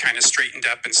 they kind of straightened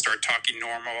up and started talking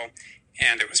normal.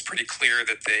 And it was pretty clear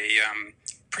that they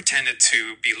pretended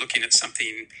to be looking at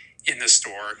something in the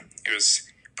store. It was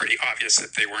pretty obvious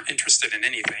that they weren't interested in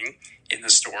anything in the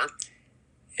store.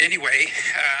 Anyway,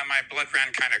 my blood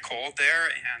ran kind of cold there,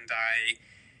 and I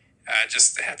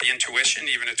just had the intuition,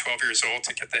 even at 12 years old,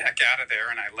 to get the heck out of there.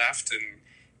 And I left and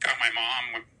got my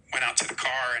mom, went out to the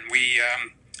car, and we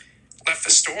left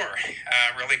the store.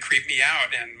 Really creeped me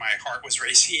out, and my heart was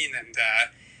racing. And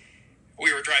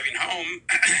we were driving home,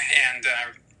 and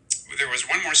there was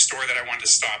one more store that I wanted to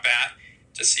stop at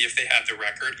to see if they had the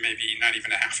record, maybe not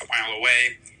even a half a mile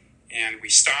away. And we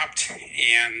stopped,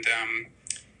 and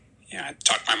I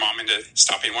talked my mom into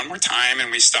stopping one more time, and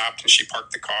we stopped, and she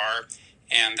parked the car.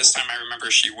 And this time I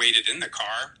remember she waited in the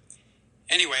car.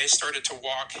 Anyway, started to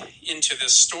walk into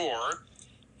this store,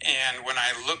 and when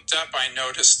I looked up, I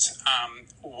noticed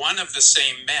one of the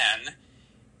same men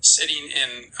sitting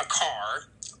in a car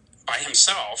by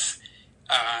himself,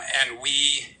 and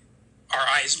our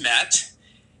eyes met,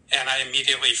 and I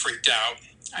immediately freaked out.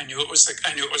 I knew it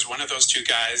was one of those two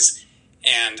guys,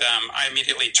 and I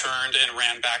immediately turned and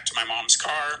ran back to my mom's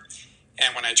car.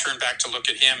 And when I turned back to look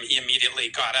at him, he immediately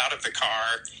got out of the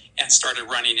car and started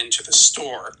running into the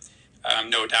store,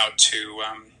 no doubt to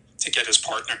get his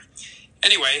partner.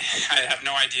 Anyway, I have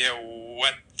no idea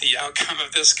what the outcome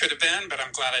of this could have been, but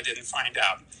I'm glad I didn't find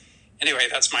out. Anyway,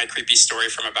 that's my creepy story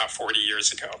from about 40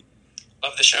 years ago.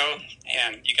 Love the show,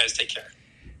 and you guys take care.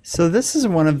 So this is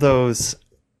one of those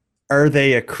 "Are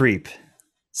They a Creep"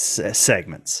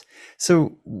 segments.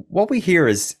 So what we hear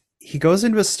is he goes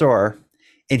into a store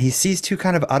and he sees two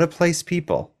kind of out-of-place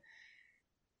people.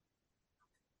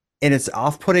 And it's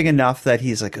off-putting enough that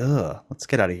he's like, ugh, let's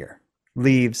get out of here.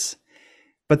 Leaves.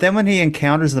 But then when he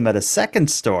encounters them at a second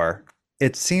store,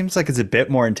 it seems like it's a bit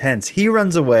more intense. He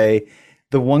runs away.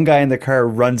 The one guy in the car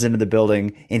runs into the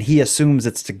building, and he assumes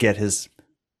it's to get his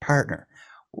partner.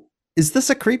 Is this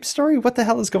a creep story? What the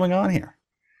hell is going on here?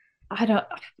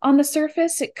 On the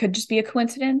surface, it could just be a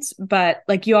coincidence, but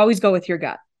like you always go with your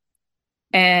gut.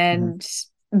 And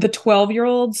the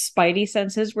 12-year-old spidey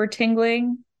senses were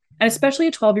tingling, and especially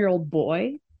a 12-year-old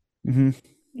boy. Mm-hmm.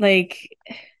 Like,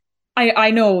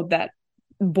 I know that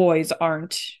boys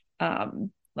aren't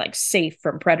like safe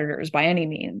from predators by any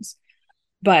means,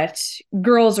 but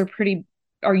girls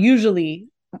are usually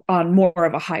on more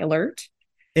of a high alert.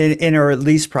 And or at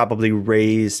least probably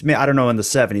raised, I mean, I don't know in the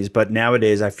 70s, but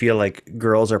nowadays I feel like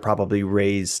girls are probably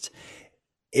raised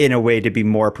in a way to be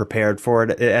more prepared for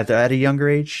it at a younger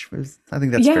age. I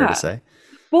think that's fair to say.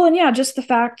 Well, and yeah, just the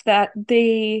fact that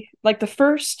they, like the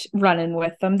first run-in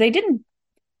with them, they didn't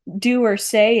do or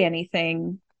say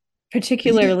anything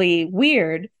particularly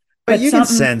weird. But you can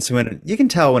sense you can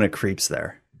tell when a creep's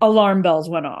there. Alarm bells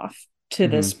went off to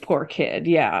this poor kid.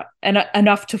 Yeah. And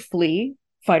enough to flee,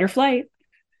 fight or flight.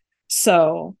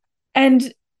 So,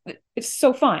 and it's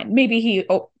so fine. Maybe he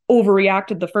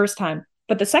overreacted the first time,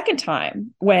 but the second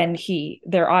time when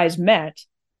their eyes met,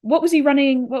 what was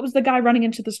the guy running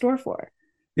into the store for?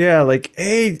 Yeah, like,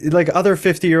 hey, like other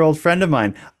 50-year-old friend of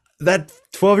mine, that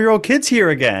 12-year-old kid's here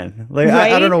again. Like,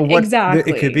 right? I don't know what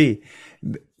it could be,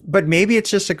 but maybe it's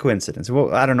just a coincidence.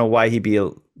 Well, I don't know why he'd be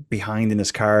behind in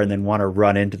his car and then want to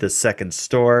run into the second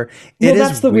store. Well,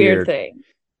 that's the weird thing.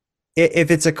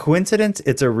 If it's a coincidence,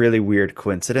 it's a really weird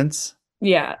coincidence.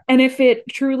 Yeah. And if it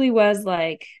truly was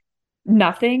like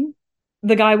nothing,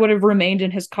 the guy would have remained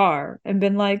in his car and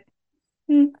been like,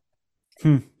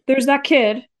 there's that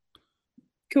kid.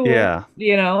 Cool. Yeah.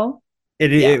 You know?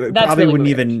 It probably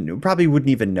wouldn't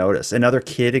even notice. Another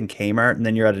kid in Kmart, and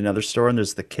then you're at another store and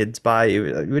there's the kids by, you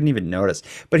wouldn't even notice.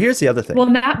 But here's the other thing. Well,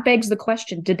 and that begs the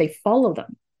question, did they follow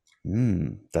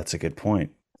them? That's a good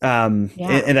point. And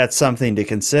that's something to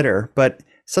consider. But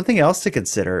something else to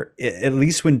consider, at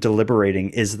least when deliberating,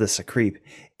 is this a creep,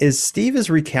 is Steve is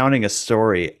recounting a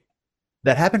story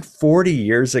that happened 40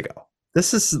 years ago. This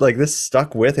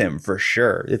stuck with him for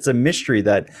sure. It's a mystery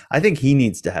that I think he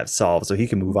needs to have solved so he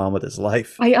can move on with his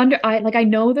life. I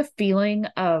know the feeling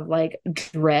of like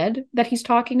dread that he's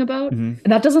talking about, and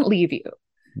that doesn't leave you.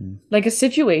 Like a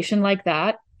situation like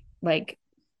that, like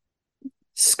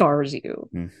scars you.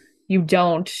 You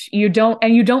don't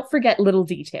forget little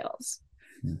details.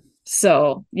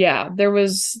 So yeah, there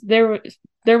was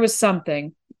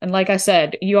something. And like I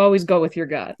said, you always go with your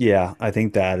gut. Yeah, I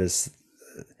think that is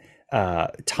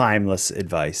timeless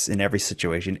advice in every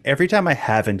situation. Every time I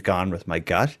haven't gone with my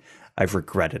gut, I've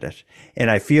regretted it.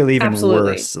 And I feel even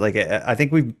worse. Like, I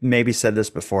think we've maybe said this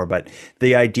before, but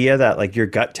the idea that like your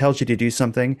gut tells you to do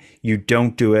something, you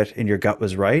don't do it, and your gut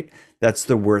was right. That's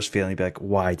the worst feeling. Be like,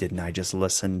 why didn't I just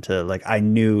listen to, like, I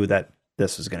knew that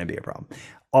this was going to be a problem.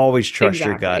 Always trust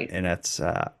your gut. And that's,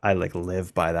 I like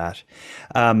live by that.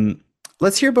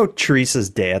 Let's hear about Teresa's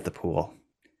day at the pool.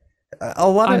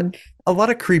 A lot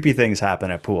of creepy things happen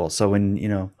at pools. So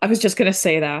when, I was just gonna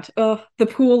say that. Oh, the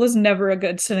pool is never a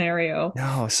good scenario.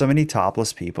 no, so many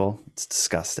topless people. It's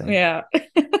disgusting. Yeah.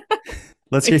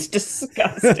 Let's hear. It's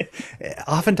disgusting.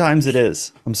 Oftentimes it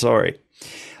is. I'm sorry.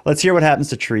 Let's hear what happens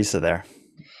to Teresa there.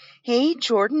 Hey,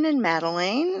 Jordan and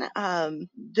Madeline.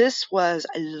 This was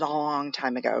a long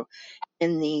time ago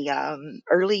in the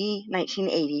early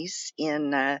 1980s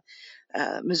in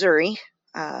Missouri,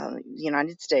 the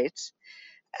United States.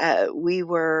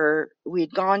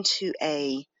 We'd gone to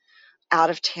a out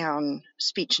of town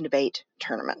speech and debate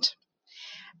tournament,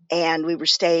 and we were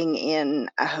staying in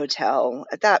a hotel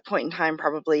at that point in time,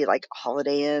 probably like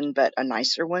Holiday Inn, but a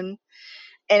nicer one.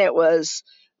 And it was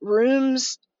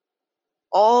rooms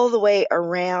all the way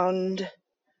around,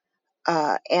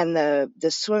 and the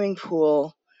swimming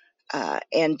pool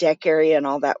and deck area and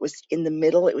all that was in the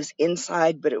middle. It was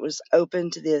inside, but it was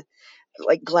open to the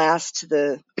like glass to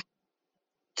the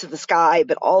sky,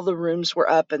 but all the rooms were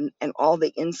up, and all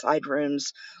the inside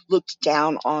rooms looked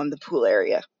down on the pool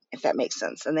area, if that makes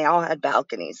sense. And they all had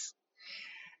balconies.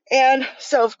 And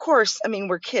so, of course, I mean,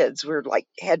 we're kids. We're like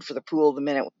head for the pool the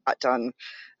minute we got done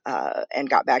and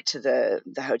got back to the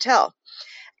hotel.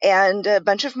 And a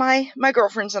bunch of my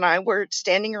girlfriends and I were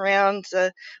standing around.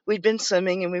 We'd been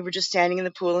swimming, and we were just standing in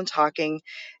the pool and talking.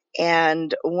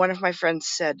 And one of my friends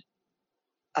said,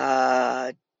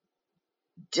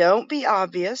 don't be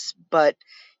obvious, but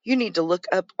you need to look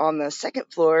up on the second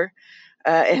floor.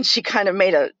 And she kind of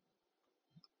made a,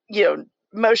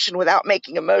 motion without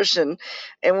making a motion.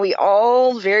 And we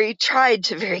all tried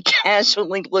to very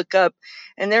casually look up.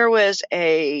 And there was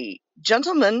a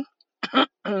gentleman,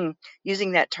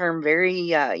 using that term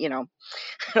very,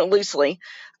 loosely,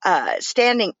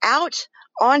 standing out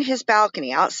on his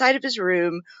balcony outside of his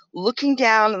room, looking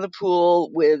down in the pool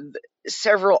with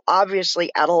several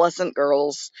obviously adolescent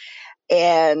girls.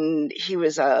 And he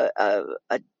was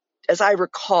as I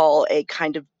recall, a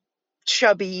kind of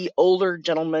chubby older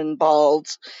gentleman, bald,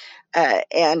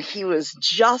 and he was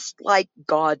just like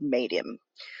God made him.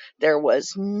 There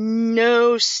was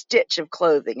no stitch of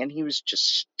clothing, and he was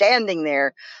just standing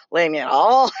there letting it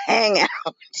all hang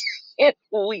out. And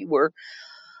we were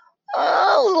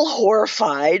a little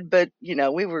horrified, but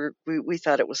we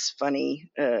thought it was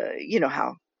funny. You know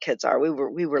how kids are.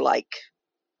 We were like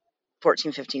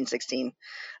 14, 15, 16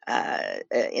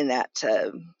 in that.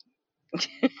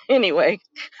 Anyway,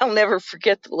 I'll never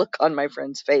forget the look on my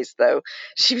friend's face, though.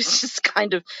 She was just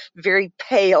kind of very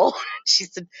pale. She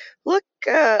said, "Look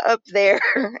up there,"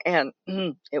 and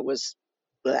it was.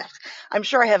 Blech. I'm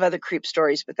sure I have other creep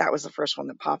stories, but that was the first one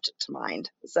that popped to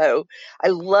mind. So I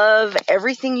love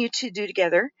everything you two do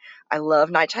together. I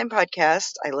love Nighttime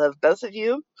Podcast. I love both of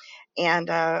you, and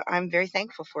I'm very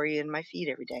thankful for you in my feed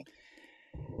every day.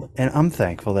 And I'm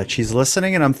thankful that she's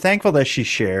listening, and I'm thankful that she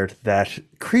shared that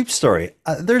creep story.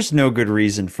 There's no good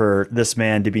reason for this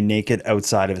man to be naked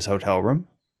outside of his hotel room.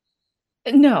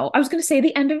 No, I was going to say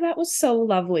the end of that was so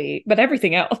lovely, but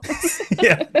everything else.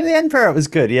 Yeah, the end part was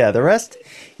good. Yeah, the rest,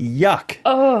 yuck.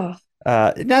 Oh.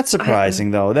 Not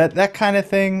surprising, though. That kind of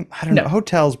thing, I don't know.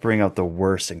 Hotels bring out the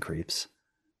worst in creeps.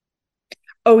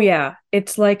 Oh, yeah.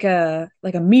 It's like a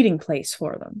meeting place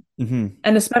for them. Mm-hmm.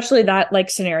 And especially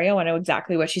that scenario, I know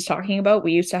exactly what she's talking about.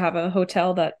 We used to have a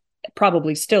hotel that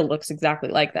probably still looks exactly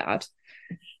like that.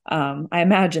 I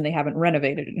imagine they haven't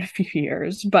renovated in a few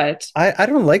years, but I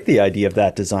don't like the idea of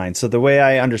that design. So the way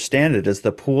I understand it is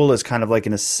the pool is kind of like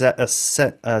in a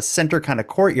center kind of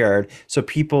courtyard, so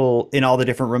people in all the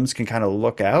different rooms can kind of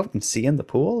look out and see in the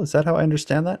pool. Is that how I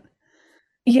understand that?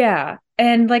 Yeah.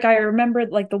 And I remember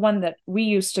the one that we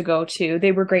used to go to,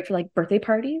 they were great for birthday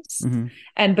parties.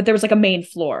 Mm-hmm. But there was a main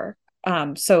floor.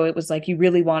 So it was you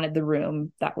really wanted the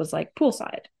room that was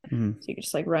poolside. Mm-hmm. So you could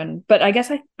just but I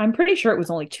guess I'm pretty sure it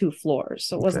was only 2 floors.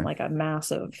 So it wasn't a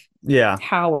massive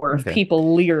tower of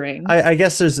people leering. I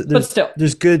guess but still.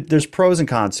 there's pros and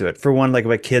cons to it. For one,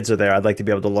 when kids are there, I'd like to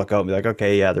be able to look out and be like,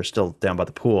 okay, yeah, they're still down by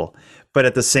the pool. But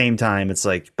at the same time, it's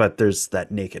but there's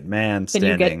that naked man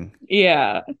standing.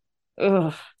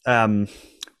 Ugh.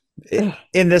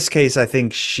 In this case, I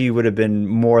think she would have been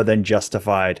more than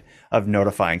justified of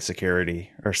notifying security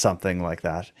or something like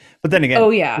that. But then again,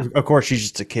 of course, she's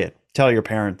just a kid. Tell your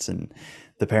parents, and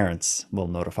the parents will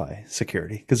notify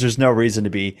security, because there's no reason to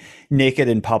be naked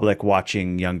in public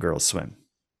watching young girls swim.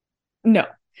 No.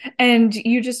 And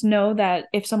you just know that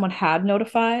if someone had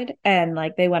notified and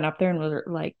they went up there and were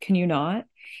like, "Can you not?"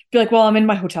 Be like, "Well, I'm in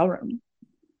my hotel room."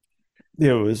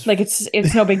 It was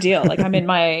it's no big deal. I'm in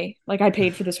my I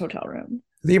paid for this hotel room.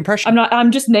 The impression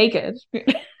I'm just naked.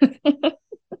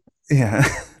 Yeah.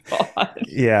 God.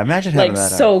 Yeah, imagine having Like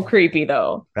that. so creepy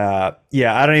though. Yeah,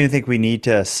 I don't even think we need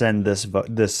to send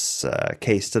this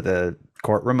case to the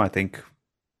courtroom. I think,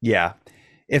 yeah,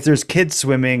 if there's kids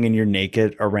swimming and you're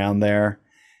naked around there,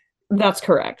 That's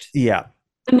correct. yeah,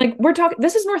 And like we're talking,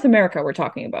 this is North America we're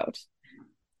talking about.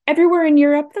 Everywhere in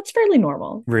Europe, that's fairly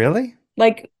normal. really,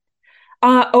 Like,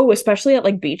 especially at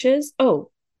like beaches. Oh,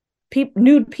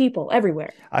 nude people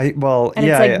everywhere. and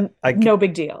it's like I no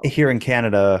big deal. here in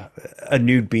Canada, a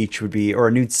nude beach would be, or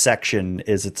a nude section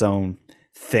is its own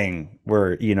thing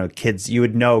where, kids, you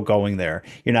would know going there.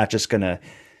 You're not just going to,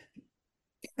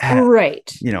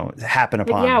 right. happen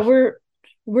upon. Yeah,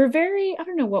 we're very, I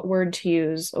don't know what word to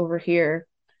use over here.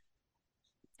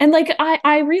 And like,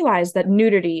 I realize that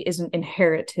nudity isn't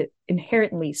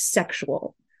inherently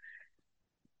sexual.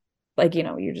 Like,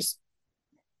 you're just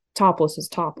topless is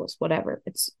topless, whatever.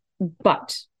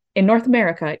 But in North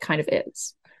America, it kind of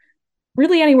is.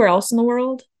 Really anywhere else in the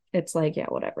world, it's like, yeah,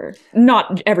 whatever.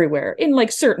 Not everywhere. In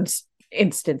like certain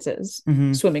instances,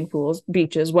 swimming pools,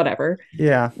 beaches, whatever.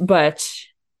 Yeah. But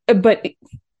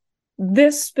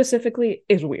this specifically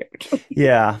is weird.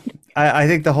 Yeah. I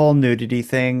think the whole nudity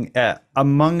thing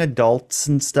among adults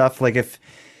and stuff, like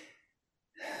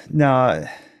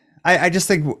I just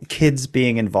think kids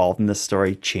being involved in this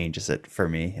story changes it for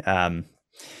me.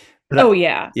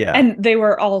 Yeah. Yeah. And they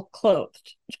were all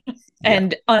clothed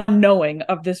and unknowing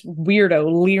of this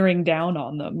weirdo leering down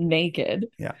on them naked.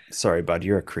 Yeah. Sorry, bud.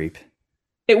 You're a creep.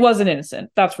 It wasn't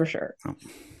innocent. That's for sure.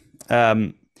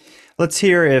 Let's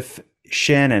hear if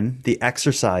Shannon, the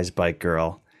exercise bike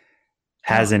girl,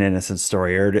 has an innocent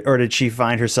story, or did she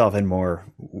find herself in more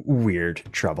weird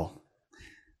trouble?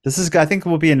 This is, I think,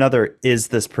 will be another "Is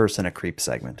this person a creep?"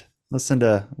 segment. Listen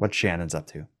to what Shannon's up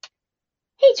to.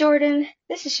 Hey, Jordan.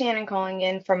 This is Shannon calling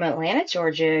in from Atlanta,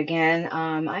 Georgia again.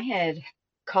 I had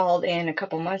called in a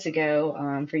couple months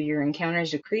ago for your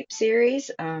Encounters with Creep series.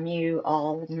 You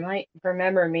all might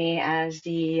remember me as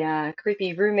the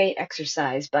creepy roommate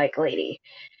exercise bike lady.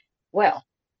 Well,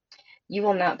 you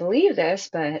will not believe this,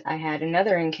 but I had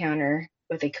another encounter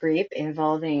with a creep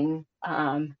involving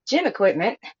gym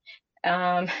equipment.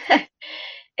 And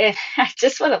I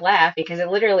just want to laugh because it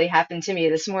literally happened to me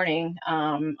this morning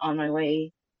on my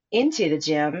way into the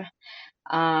gym.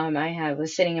 I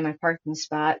was sitting in my parking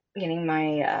spot getting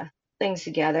my things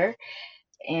together,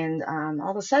 and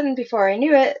all of a sudden, before I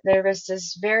knew it, there was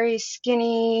this very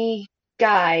skinny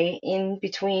guy in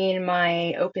between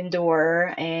my open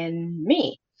door and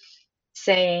me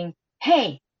saying,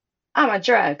 "Hey, I'm on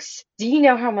drugs. Do you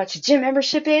know how much a gym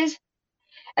membership is?"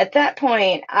 At that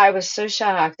point, I was so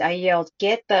shocked. I yelled,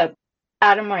 "Get the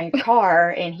out of my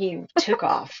car," and he took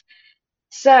off.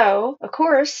 So, of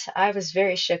course, I was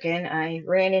very shooken. I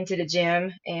ran into the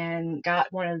gym and got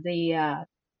one of the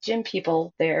gym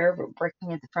people there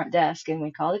working at the front desk, and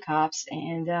we called the cops,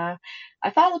 and I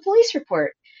filed a police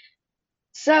report.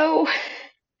 So,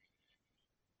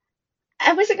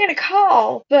 I wasn't going to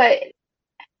call, but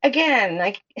again,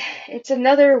 like, it's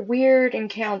another weird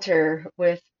encounter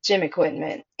with gym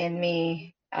equipment and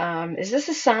me. Is this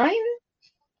a sign?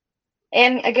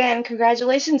 And again,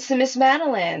 congratulations to Miss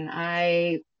Madeline.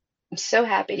 I'm so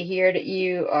happy to hear that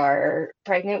you are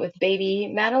pregnant with baby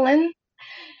Madeline.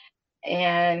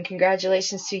 And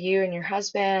congratulations to you and your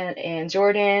husband. And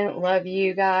Jordan, love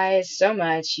you guys so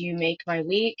much. You make my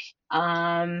week.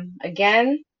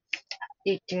 Again,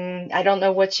 I don't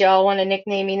know what y'all want to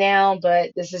nickname me now,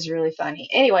 but this is really funny.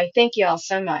 Anyway, thank you all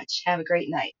so much. Have a great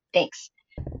night. Thanks.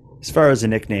 As far as a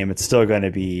nickname, it's still going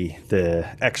to be the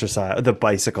exercise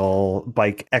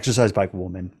bike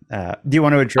woman. Do you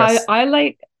want to address? I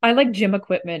like gym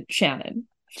equipment, Shannon.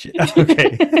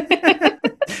 Okay.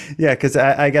 Yeah, because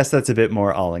I guess that's a bit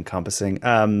more all encompassing.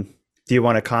 Do you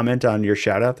want to comment on your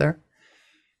shout out there?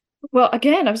 Well,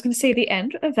 again, I was going to say the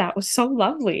end of that was so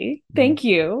lovely. Thank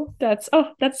you. That's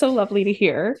so lovely to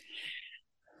hear.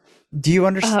 Do you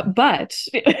understand? But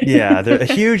yeah, a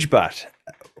huge but.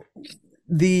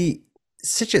 The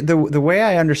way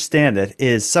I understand it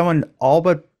is someone all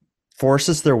but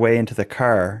forces their way into the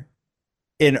car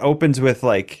and opens with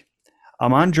like,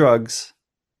 "I'm on drugs,"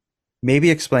 maybe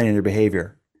explaining their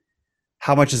behavior.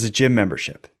 How much is a gym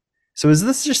membership? So is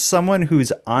this just someone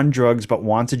who's on drugs but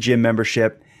wants a gym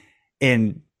membership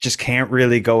and just can't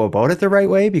really go about it the right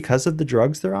way because of the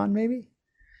drugs they're on, maybe?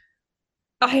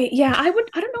 I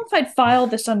don't know if I'd file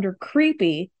this under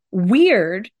creepy.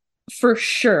 Weird for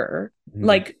sure.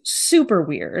 Like super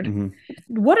weird.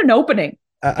 What an opening.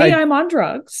 Hey, I'm on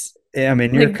drugs. I'm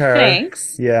in your car.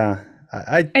 Thanks. Yeah.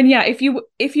 And yeah, if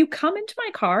you come into my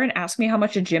car and ask me how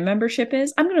much a gym membership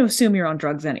is, I'm going to assume you're on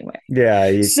drugs anyway.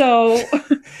 Yeah. So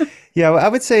Yeah, I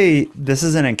would say this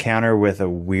is an encounter with a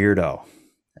weirdo.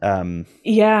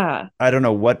 Yeah. I don't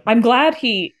know what. I'm glad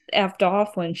he effed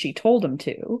off when she told him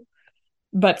to,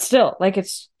 but still, like,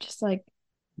 it's just like,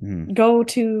 go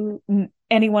to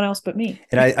anyone else but me.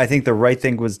 And I think the right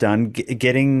thing was done.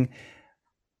 Getting,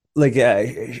 like,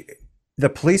 the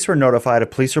police were notified. A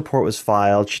police report was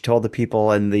filed. She told the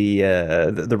people and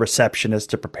the receptionist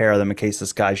to prepare them in case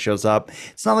this guy shows up.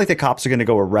 It's not like the cops are going to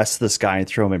go arrest this guy and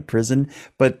throw him in prison,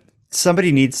 but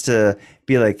somebody needs to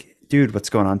be like, dude, what's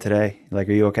going on today? Like,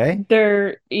 are you okay?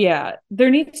 There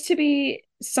needs to be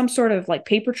some sort of like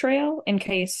paper trail in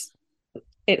case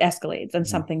it escalates and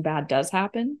something bad does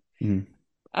happen.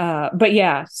 But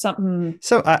yeah, something.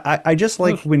 So I just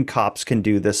like when cops can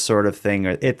do this sort of thing.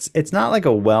 It's not like a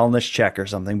wellness check or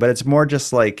something, but it's more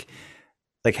just like,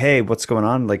 hey, what's going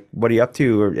on? Like, what are you up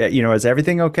to? Or, is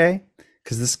everything okay?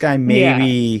 Because this guy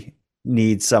maybe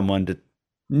needs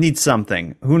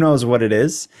something. Who knows what it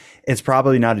is? It's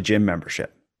probably not a gym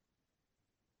membership.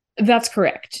 That's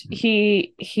correct.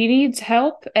 He needs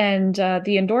help, and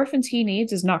the endorphins he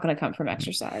needs is not going to come from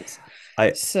exercise.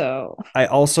 I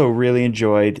also really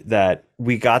enjoyed that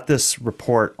we got this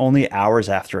report only hours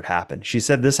after it happened. She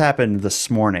said this happened this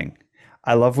morning.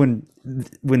 I love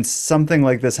when something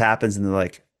like this happens and they're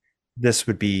like, this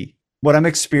would be what I'm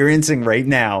experiencing right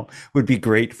now would be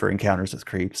great for Encounters with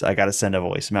Creeps. I got to send a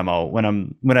voice memo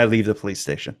when I leave the police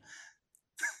station.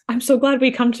 I'm so glad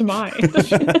we come to mind.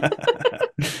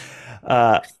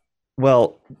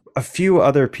 Well, a few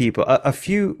other people,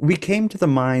 we came to the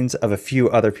minds of a few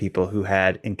other people who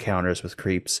had encounters with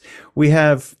creeps. We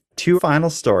have 2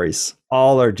 final stories.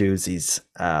 All are doozies.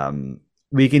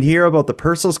 We can hear about the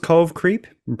Purcell's Cove creep.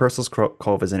 And Purcell's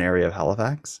Cove is an area of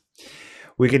Halifax.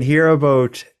 We can hear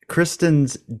about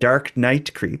Kristen's Dark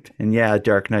Knight creep. And yeah,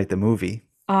 Dark Knight, the movie.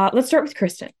 Let's start with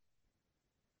Kristen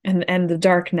and the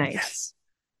Dark Knight. Yes.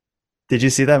 Did you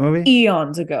see that movie?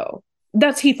 Eons ago.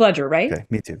 That's Heath Ledger, right? Okay,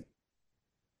 me too.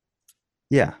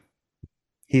 Yeah.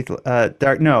 He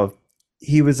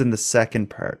was in the second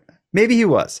part. Maybe he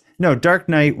was. No, Dark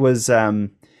Knight was yes,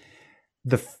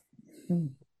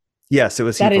 it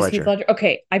was Heath Ledger. That is Heath Ledger.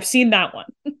 Okay, I've seen that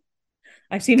one.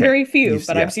 I've seen very few,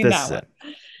 but I've seen that one.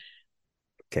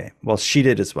 Okay, well, she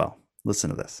did as well. Listen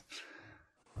to this.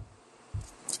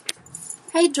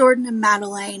 Hey, Jordan and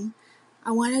Madeline.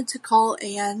 I wanted to call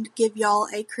and give y'all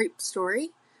a creep story.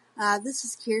 This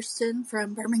is Kirsten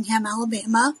from Birmingham,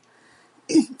 Alabama.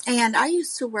 And I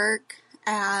used to work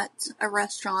at a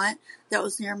restaurant that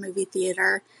was near a movie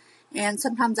theater. And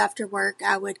sometimes after work,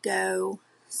 I would go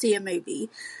see a movie.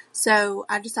 So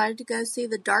I decided to go see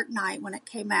The Dark Knight when it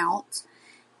came out.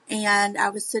 And I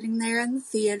was sitting there in the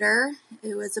theater.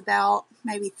 It was about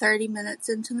maybe 30 minutes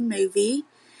into the movie.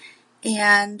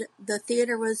 And the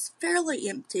theater was fairly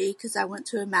empty because I went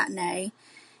to a matinee.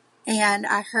 And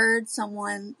I heard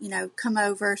someone, come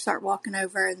over, start walking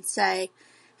over and say,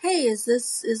 hey, is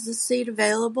this seat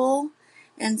available?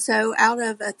 And so out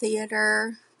of a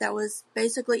theater that was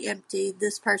basically empty,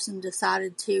 this person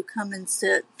decided to come and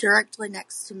sit directly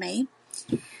next to me.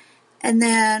 And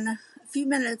then a few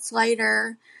minutes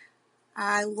later,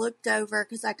 I looked over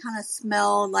because I kind of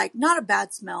smelled like, not a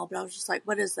bad smell, but I was just like,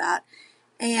 what is that?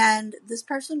 And this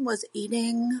person was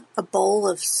eating a bowl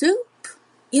of soup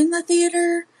in the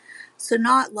theater. So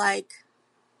not like,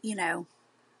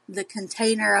 the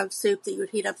container of soup that you would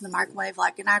heat up in the microwave,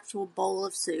 like an actual bowl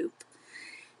of soup.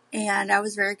 And I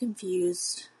was very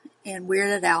confused and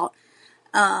weirded out.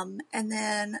 And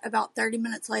then about 30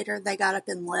 minutes later, they got up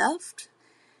and left.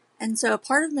 And so a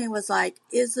part of me was like,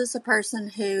 is this a person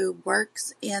who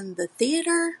works in the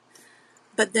theater?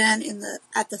 But then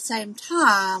at the same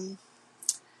time,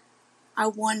 I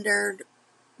wondered,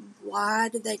 why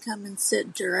did they come and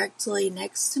sit directly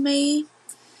next to me?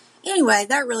 Anyway,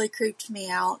 that really creeped me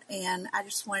out, and I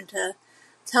just wanted to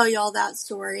tell y'all that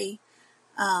story.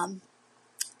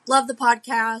 Love the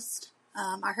podcast.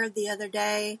 I heard the other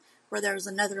day where there was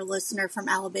another listener from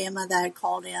Alabama that had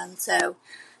called in, so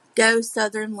go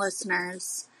Southern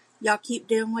listeners. Y'all keep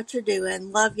doing what you're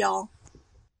doing. Love y'all.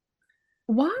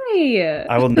 Why?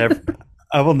 I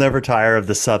will never tire of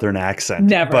the Southern accent.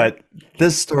 Never. But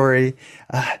this story,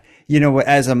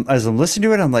 as I'm listening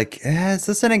to it, I'm like, is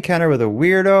this an encounter with a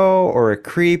weirdo or a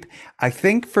creep? I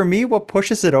think for me, what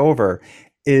pushes it over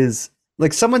is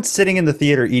like someone sitting in the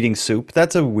theater eating soup.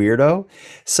 That's a weirdo.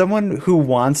 Someone who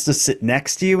wants to sit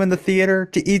next to you in the theater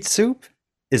to eat soup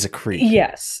is a creep.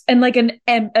 Yes. And like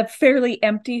a fairly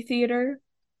empty theater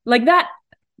like that.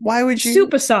 Why would you?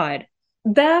 Soup aside,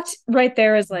 that right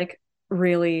there is like,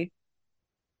 really?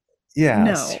 Yeah.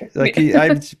 No. Like you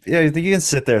can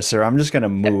sit there, sir. I'm just gonna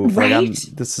move. Right? Like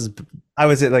I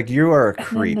was it like, you are a And then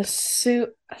creep. the suit,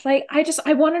 like,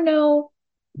 I want to know,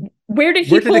 where did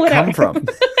he Where did pull it it come out? from?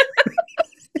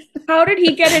 How did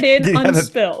he get it in Did he have a-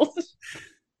 unspilled?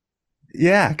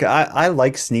 Yeah, I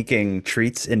like sneaking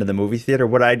treats into the movie theater.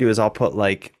 What I do is I'll put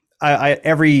like I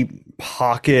every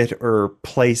pocket or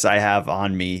place I have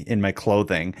on me in my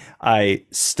clothing, I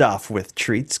stuff with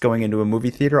treats going into a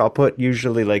movie theater. I'll put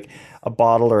usually like a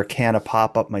bottle or a can of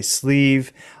pop up my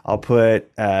sleeve. I'll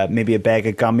put maybe a bag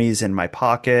of gummies in my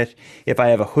pocket. If I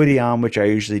have a hoodie on, which I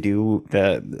usually do,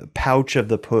 the pouch of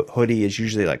the hoodie is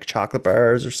usually like chocolate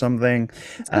bars or something.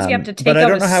 It's because you have to take but I out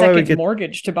don't a know how I would second get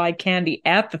mortgage to buy candy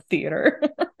at the theater.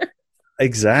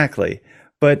 exactly.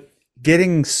 But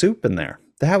getting soup in there,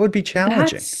 that would be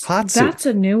challenging. Hot soup. That's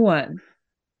a new one.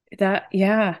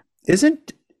 Yeah.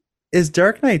 Is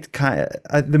Dark Knight kind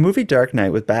of the movie Dark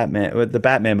Knight with Batman, with the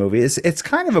Batman movie, it's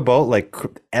kind of about like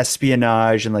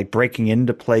espionage and like breaking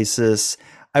into places.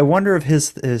 I wonder if his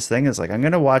thing is like, I'm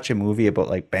gonna watch a movie about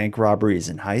like bank robberies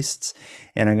and heists,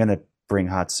 and I'm gonna bring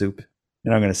hot soup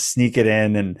and I'm gonna sneak it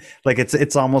in, and like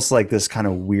it's almost like this kind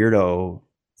of weirdo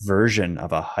version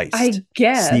of a heist. I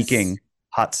guess sneaking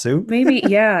hot soup. Maybe,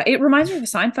 yeah. It reminds me of a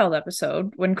Seinfeld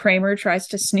episode when Kramer tries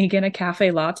to sneak in a cafe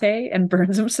latte and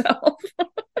burns himself.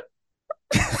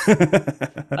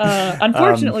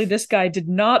 Unfortunately, this guy did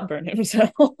not burn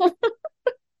himself.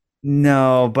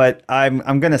 No, but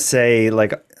I'm gonna say,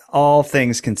 like, all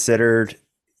things considered,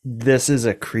 this is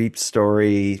a creep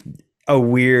story, a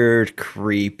weird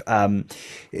creep.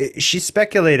 She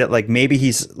speculated like maybe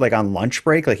he's like on lunch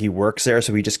break, like he works there,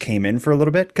 so he just came in for a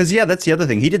little bit. Because yeah, that's the other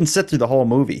thing. He didn't sit through the whole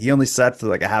movie. He only sat for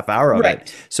like a half hour of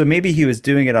it. So maybe he was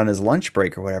doing it on his lunch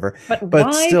break or whatever. But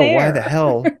why still, there? why the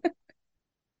hell?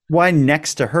 Why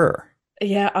next to her?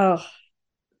 Yeah. Oh.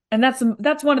 And that's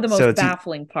one of the most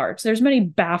baffling parts. There's many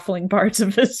baffling parts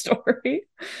of this story.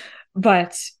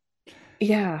 But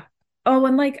yeah. Oh,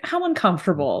 and like how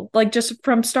uncomfortable. Like just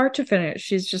from start to finish,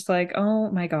 she's just like,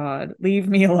 oh my God, leave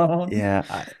me alone.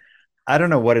 Yeah. I don't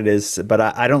know what it is, but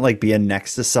I don't like being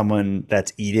next to someone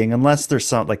that's eating unless there's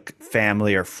some like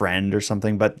family or friend or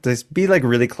something. But to be like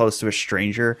really close to a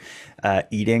stranger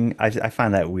eating, I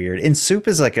find that weird. And soup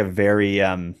is like a very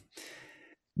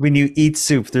when you eat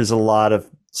soup, there's a lot of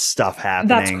stuff happening.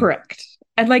 That's correct.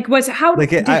 And like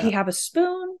did he have a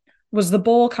spoon? Was the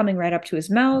bowl coming right up to his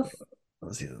mouth?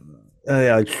 Was he eating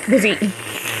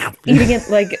it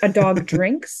like a dog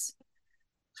drinks?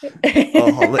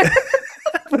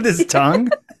 With his tongue?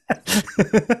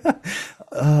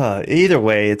 Either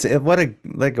way, what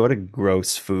a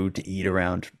gross food to eat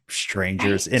around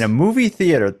strangers in a movie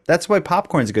theater. That's why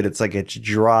popcorn's good. It's like it's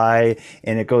dry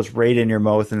and it goes right in your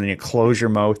mouth, and then you close your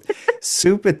mouth.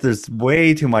 Soup, there's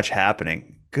way too much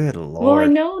happening. Good Lord. Well, I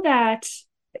know that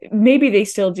maybe they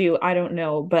still do. I don't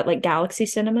know, but like Galaxy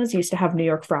Cinemas used to have New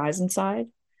York fries inside.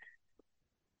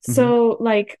 So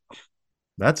like.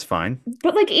 That's fine.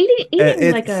 But like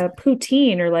eating like a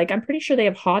poutine or like I'm pretty sure they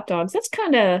have hot dogs. That's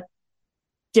kind of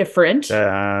different.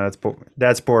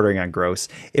 That's bordering on gross.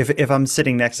 If I'm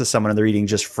sitting next to someone and they're eating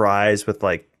just fries with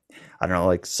like, I don't know,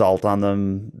 like salt on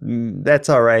them, that's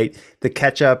all right. The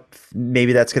ketchup,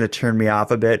 maybe that's going to turn me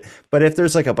off a bit. But if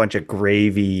there's like a bunch of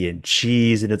gravy and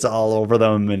cheese and it's all over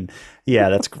them, and yeah,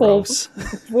 that's gross.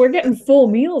 We're getting full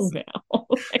meals now.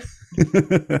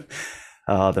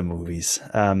 Oh, the movies,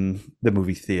 the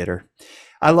movie theater.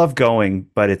 I love going,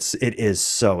 but it is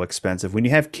so expensive. When you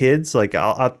have kids, like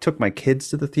I took my kids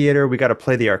to the theater. We got to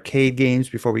play the arcade games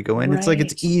before we go in. Right. It's like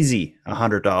it's easy,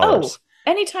 $100. Oh,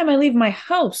 anytime I leave my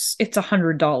house, it's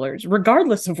 $100,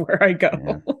 regardless of where I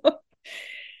go.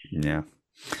 Yeah.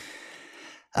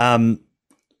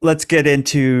 Let's get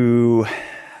into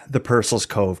the Purcell's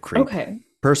Cove creep. Okay.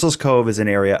 Purcell's Cove is an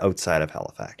area outside of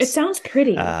Halifax. It sounds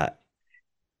pretty.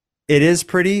 It is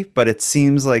pretty, but it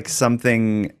seems like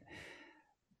something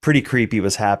pretty creepy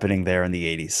was happening there in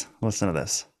the 80s. Listen to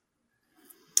this.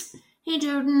 Hey,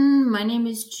 Jordan. My name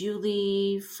is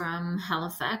Julie from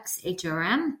Halifax,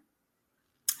 HRM.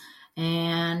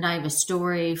 And I have a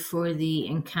story for the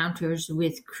Encounters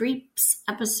with Creeps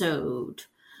episode.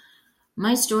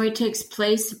 My story takes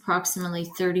place approximately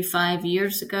 35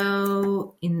 years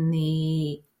ago in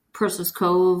the Purcell's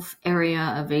Cove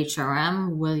area of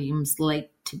HRM, Williams Lake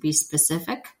to be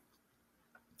specific.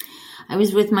 I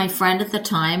was with my friend at the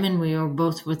time, and we were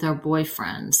both with our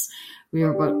boyfriends. We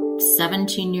were about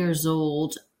 17 years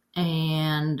old,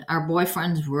 and our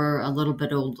boyfriends were a little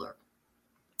bit older.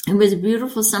 It was a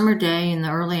beautiful summer day in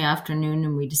the early afternoon,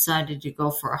 and we decided to go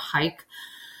for a hike,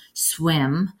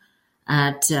 swim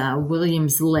at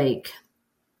Williams Lake.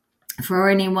 For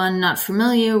anyone not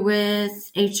familiar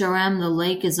with HRM, the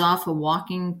lake is off a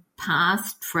walking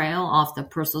path trail off the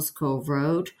Purcell's Cove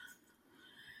Road.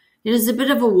 It is a bit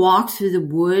of a walk through the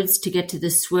woods to get to the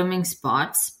swimming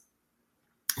spots.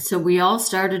 So we all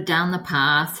started down the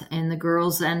path, and the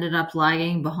girls ended up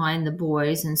lagging behind the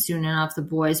boys, and soon enough the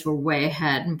boys were way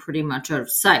ahead and pretty much out of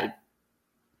sight.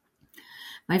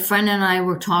 My friend and I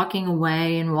were talking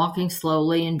away and walking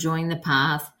slowly, enjoying the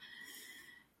path.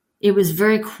 It was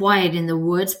very quiet in the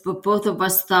woods, but both of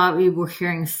us thought we were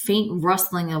hearing faint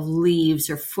rustling of leaves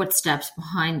or footsteps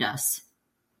behind us.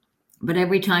 But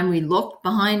every time we looked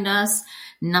behind us,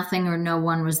 nothing or no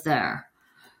one was there.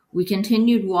 We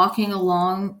continued walking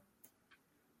along,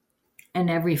 and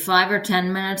every 5 or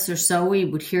 10 minutes or so, we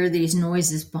would hear these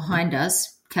noises behind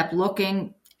us, kept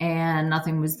looking, and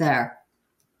nothing was there.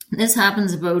 This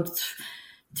happens about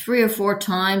 3 or 4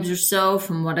 times or so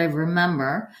from what I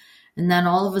remember. And then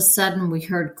all of a sudden we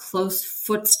heard close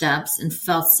footsteps and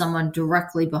felt someone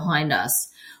directly behind us.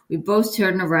 We both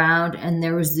turned around and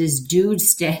there was this dude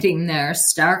standing there,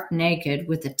 stark naked,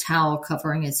 with a towel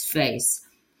covering his face.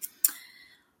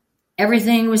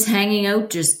 Everything was hanging out,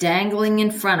 just dangling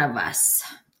in front of us.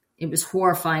 It was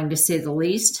horrifying, to say the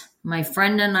least. My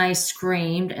friend and I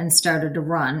screamed and started to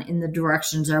run in the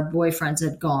directions our boyfriends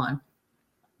had gone.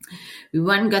 We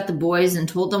went and got the boys and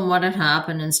told them what had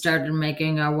happened and started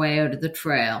making our way out of the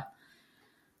trail.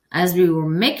 As we were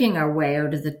making our way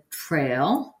out of the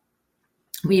trail,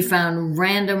 we found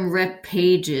random ripped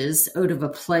pages out of a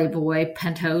Playboy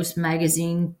Penthouse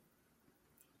magazine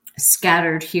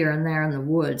scattered here and there in the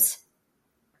woods.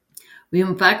 We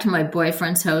went back to my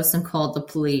boyfriend's house and called the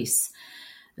police.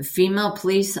 A female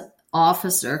police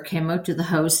officer came out to the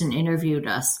house and interviewed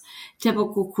us.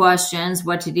 Typical questions,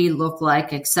 what did he look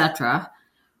like, etc.,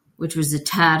 which was a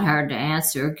tad hard to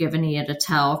answer given he had a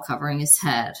towel covering his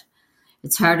head.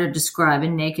 It's hard to describe a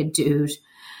naked dude.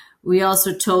 We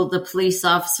also told the police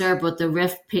officer about the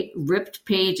ripped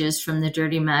pages from the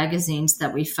dirty magazines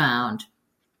that we found.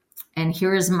 And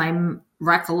here is my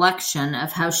recollection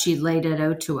of how she laid it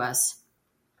out to us.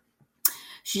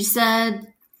 She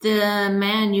said, the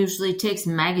man usually takes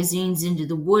magazines into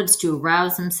the woods to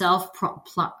arouse himself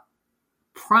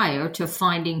prior to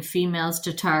finding females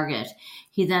to target.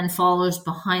 He then follows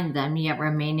behind them, yet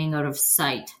remaining out of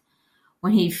sight.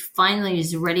 When he finally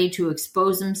is ready to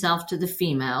expose himself to the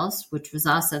females, which was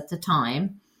us at the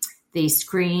time, they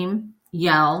scream,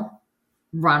 yell,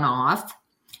 run off.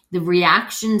 The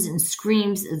reactions and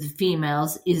screams of the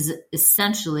females is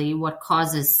essentially what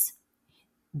causes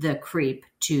the creep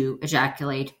to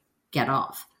ejaculate, get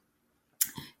off.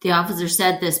 The officer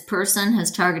said this person has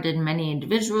targeted many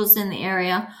individuals in the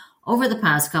area over the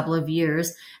past couple of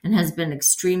years and has been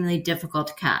extremely difficult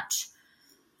to catch.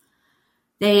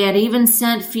 They had even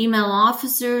sent female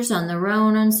officers on their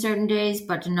own on certain days,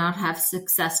 but did not have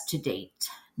success to date.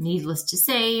 Needless to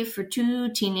say, for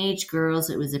 2 teenage girls,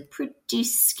 it was a pretty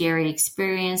scary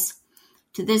experience.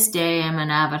 To this day, I'm an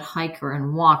avid hiker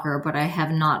and walker, but I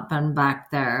have not been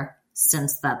back there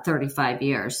since that 35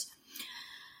 years.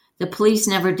 The police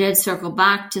never did circle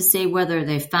back to say whether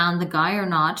they found the guy or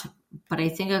not, but I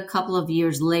think a couple of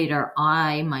years later,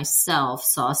 I myself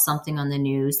saw something on the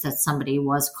news that somebody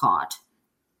was caught.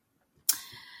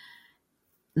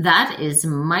 That is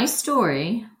my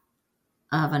story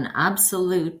of an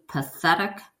absolute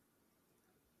pathetic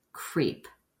creep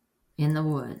in the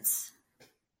woods.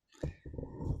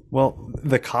 Well,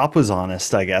 the cop was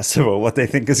honest, I guess, about what they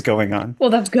think is going on. Well,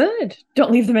 that's good.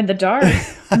 Don't leave them in the dark.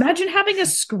 Imagine having a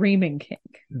screaming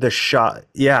kink. The shot,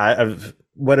 yeah,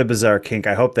 what a bizarre kink.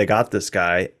 I hope they got this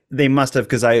guy. They must have,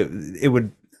 because I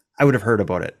would have heard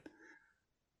about it.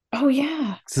 Oh,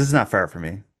 yeah. This is not far from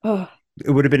me. Oh.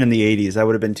 It would have been in the 80s. I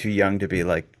would have been too young to be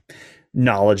like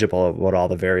knowledgeable about all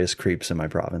the various creeps in my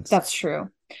province. That's true.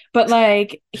 But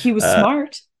like, he was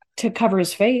smart to cover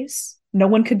his face. No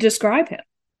one could describe him.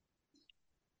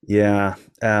 Yeah.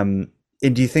 And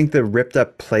do you think the ripped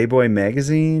up Playboy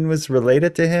magazine was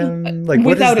related to him? Like,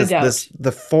 what without is a doubt.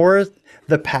 The forest,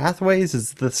 the pathways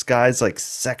is this guy's like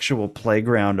sexual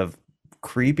playground of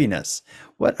creepiness.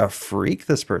 What a freak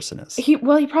this person is. He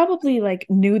probably like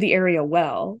knew the area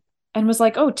well and was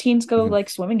like, oh, teens go like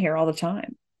swimming here all the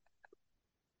time.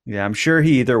 Yeah, I'm sure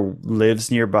he either lives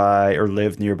nearby or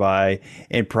lived nearby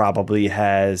and probably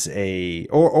has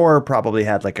or probably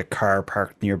had like a car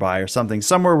parked nearby or something,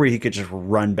 somewhere where he could just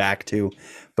run back to.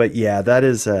 But yeah, that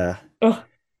is a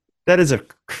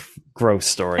gross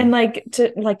story. And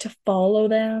to follow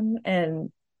them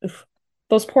and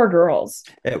those poor girls.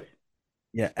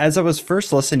 Yeah, as I was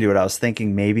first listening to it, I was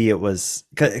thinking maybe it was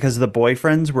because the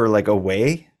boyfriends were like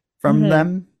away from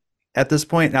them. at this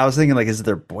point. And I was thinking, like, is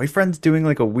their boyfriends doing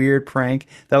like a weird prank?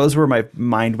 That was where my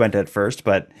mind went at first,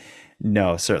 but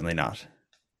no, certainly not.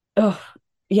 Oh,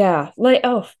 yeah. Like,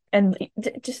 oh, and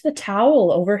just the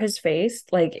towel over his face,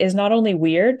 like, is not only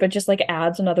weird, but just like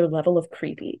adds another level of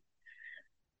creepy.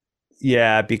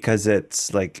 Yeah, because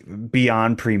it's like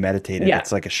beyond premeditated. Yeah.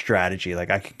 It's like a strategy.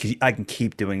 Like I can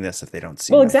keep doing this if they don't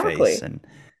see Well, my exactly. face.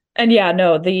 And yeah,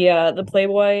 no, the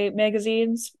Playboy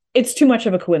magazines, it's too much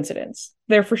of a coincidence.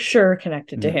 They're for sure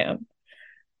connected to him.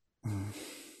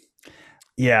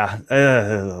 Yeah,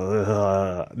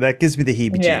 that gives me the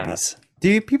heebie-jeebies. Yeah.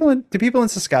 Do people in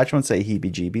Saskatchewan say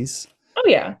heebie-jeebies? Oh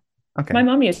yeah. Okay. My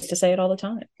mom used to say it all the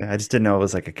time. I just didn't know it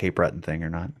was like a Cape Breton thing or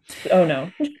not. Oh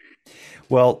no.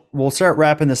 Well, we'll start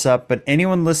wrapping this up, but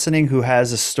anyone listening who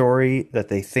has a story that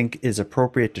they think is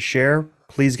appropriate to share,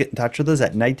 please get in touch with us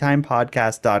at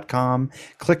nighttimepodcast.com.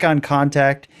 Click on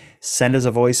contact, send us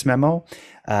a voice memo.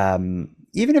 Even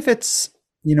if it's,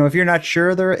 if you're not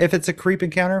sure if it's a creep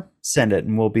encounter, send it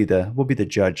and we'll be the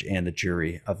judge and the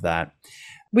jury of that.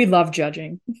 We love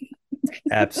judging.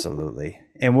 Absolutely.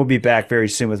 And we'll be back very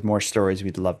soon with more stories.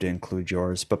 We'd love to include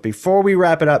yours. But before we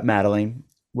wrap it up, Madeleine,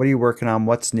 what are you working on?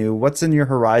 What's new? What's in your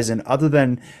horizon other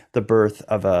than the birth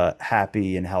of a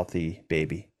happy and healthy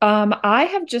baby? I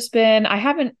haven't,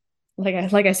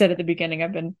 like I said at the beginning,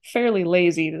 I've been fairly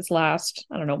lazy this last,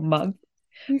 I don't know, month.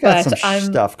 You got some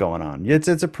stuff going on. It's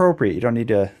appropriate. You don't need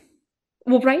to.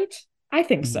 Well, right? I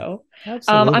think so.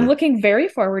 Absolutely. I'm looking very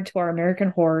forward to our American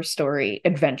Horror Story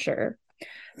adventure.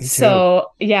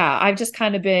 So yeah, I've just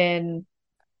kind of been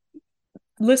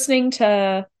listening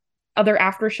to other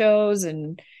after shows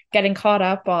and getting caught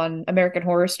up on American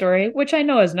Horror Story, which I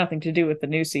know has nothing to do with the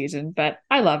new season, but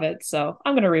I love it, so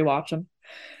I'm going to rewatch them.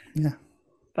 Yeah.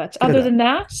 But other than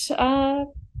that,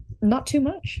 not too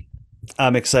much.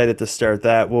 I'm excited to start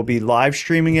that. We'll be live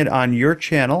streaming it on your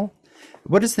channel.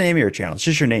 What is the name of your channel? It's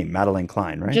just your name, Madeleine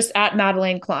Klein, right? Just at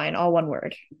Madeleine Klein, all one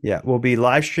word. Yeah, we'll be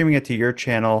live streaming it to your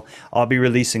channel. I'll be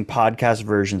releasing podcast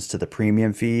versions to the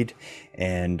premium feed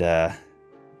and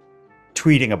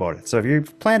tweeting about it. So if you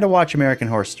plan to watch American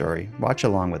Horror Story, watch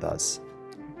along with us.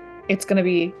 It's going to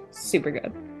be super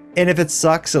good. And if it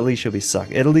sucks, at least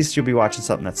you'll be watching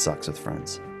something that sucks with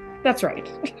friends. That's right.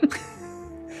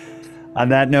 On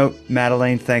that note,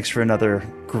 Madeleine, thanks for another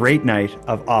great night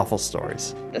of awful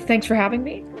stories. Thanks for having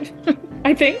me,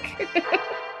 I think.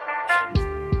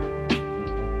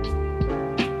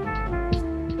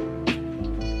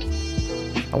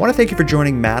 I want to thank you for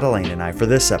joining Madeleine and I for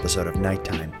this episode of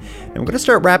Nighttime. And we're going to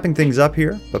start wrapping things up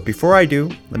here, but before I do,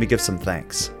 let me give some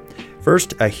thanks.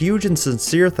 First, a huge and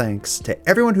sincere thanks to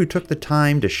everyone who took the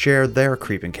time to share their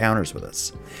creep encounters with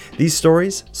us. These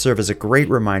stories serve as a great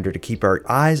reminder to keep our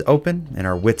eyes open and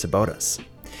our wits about us.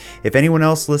 If anyone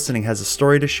else listening has a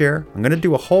story to share, I'm going to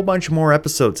do a whole bunch more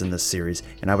episodes in this series,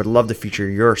 and I would love to feature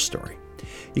your story.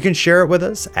 You can share it with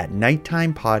us at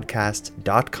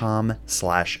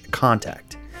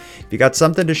nighttimepodcast.com/contact. If you got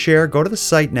something to share, go to the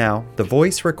site now. The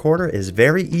voice recorder is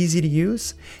very easy to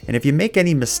use, and if you make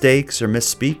any mistakes or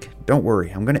misspeak, don't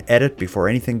worry, I'm going to edit before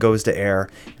anything goes to air,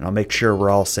 and I'll make sure we're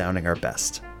all sounding our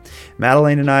best.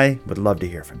 Madeleine and I would love to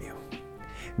hear from you.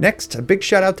 Next, a big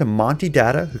shout out to Monty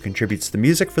Data, who contributes the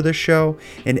music for this show,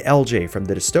 and LJ from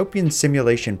the Dystopian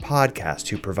Simulation podcast,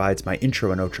 who provides my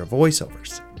intro and outro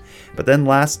voiceovers. But then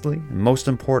lastly, and most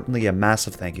importantly, a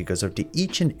massive thank you goes out to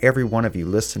each and every one of you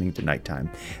listening to Nighttime,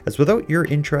 as without your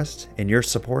interest and your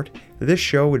support, this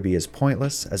show would be as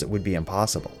pointless as it would be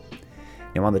impossible.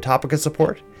 Now on the topic of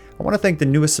support, I want to thank the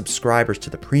newest subscribers to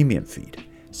the premium feed,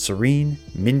 Serene,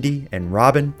 Mindy, and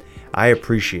Robin. I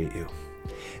appreciate you.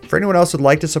 For anyone else who'd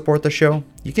like to support the show,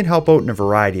 you can help out in a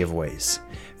variety of ways.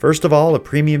 First of all, a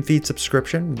premium feed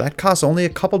subscription, that costs only a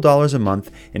couple dollars a month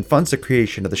and funds the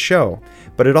creation of the show,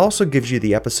 but it also gives you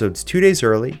the episodes 2 days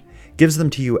early, gives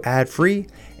them to you ad-free,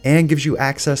 and gives you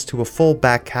access to a full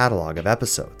back catalog of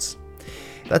episodes.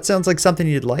 If that sounds like something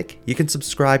you'd like, you can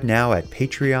subscribe now at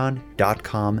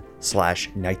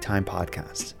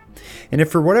patreon.com/nighttimepodcast. And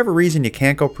if for whatever reason you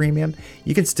can't go premium,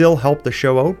 you can still help the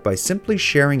show out by simply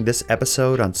sharing this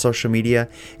episode on social media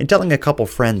and telling a couple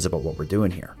friends about what we're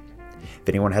doing here. If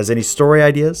anyone has any story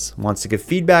ideas, wants to give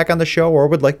feedback on the show, or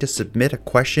would like to submit a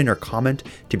question or comment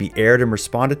to be aired and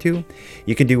responded to,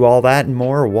 you can do all that and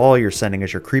more while you're sending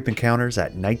us your creep encounters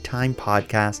at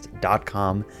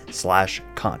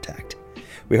nighttimepodcast.com/contact.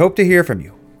 We hope to hear from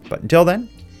you, but until then,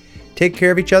 take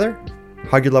care of each other,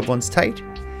 hug your loved ones tight,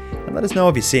 and let us know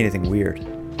if you see anything weird.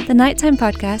 The Nighttime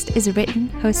Podcast is written,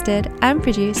 hosted, and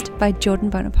produced by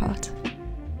Jordan Bonaparte.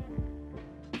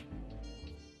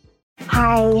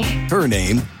 Hi. Her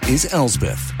name is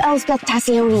Elsbeth. Elsbeth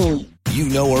Tassioni. You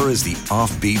know her as the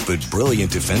offbeat but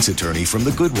brilliant defense attorney from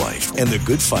The Good Wife and The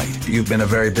Good Fight. You've been a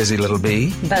very busy little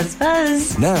bee. Buzz,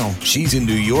 buzz. Now she's in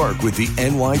New York with the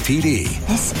NYPD.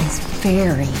 This is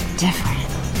very different.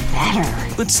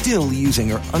 Better. But still using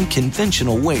her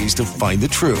unconventional ways to find the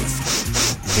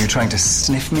truth. Are you trying to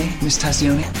sniff me, Miss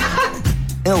Tassioni?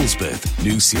 Elsbeth,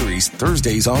 new series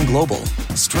Thursdays on Global.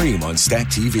 Stream on Stack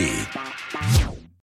TV.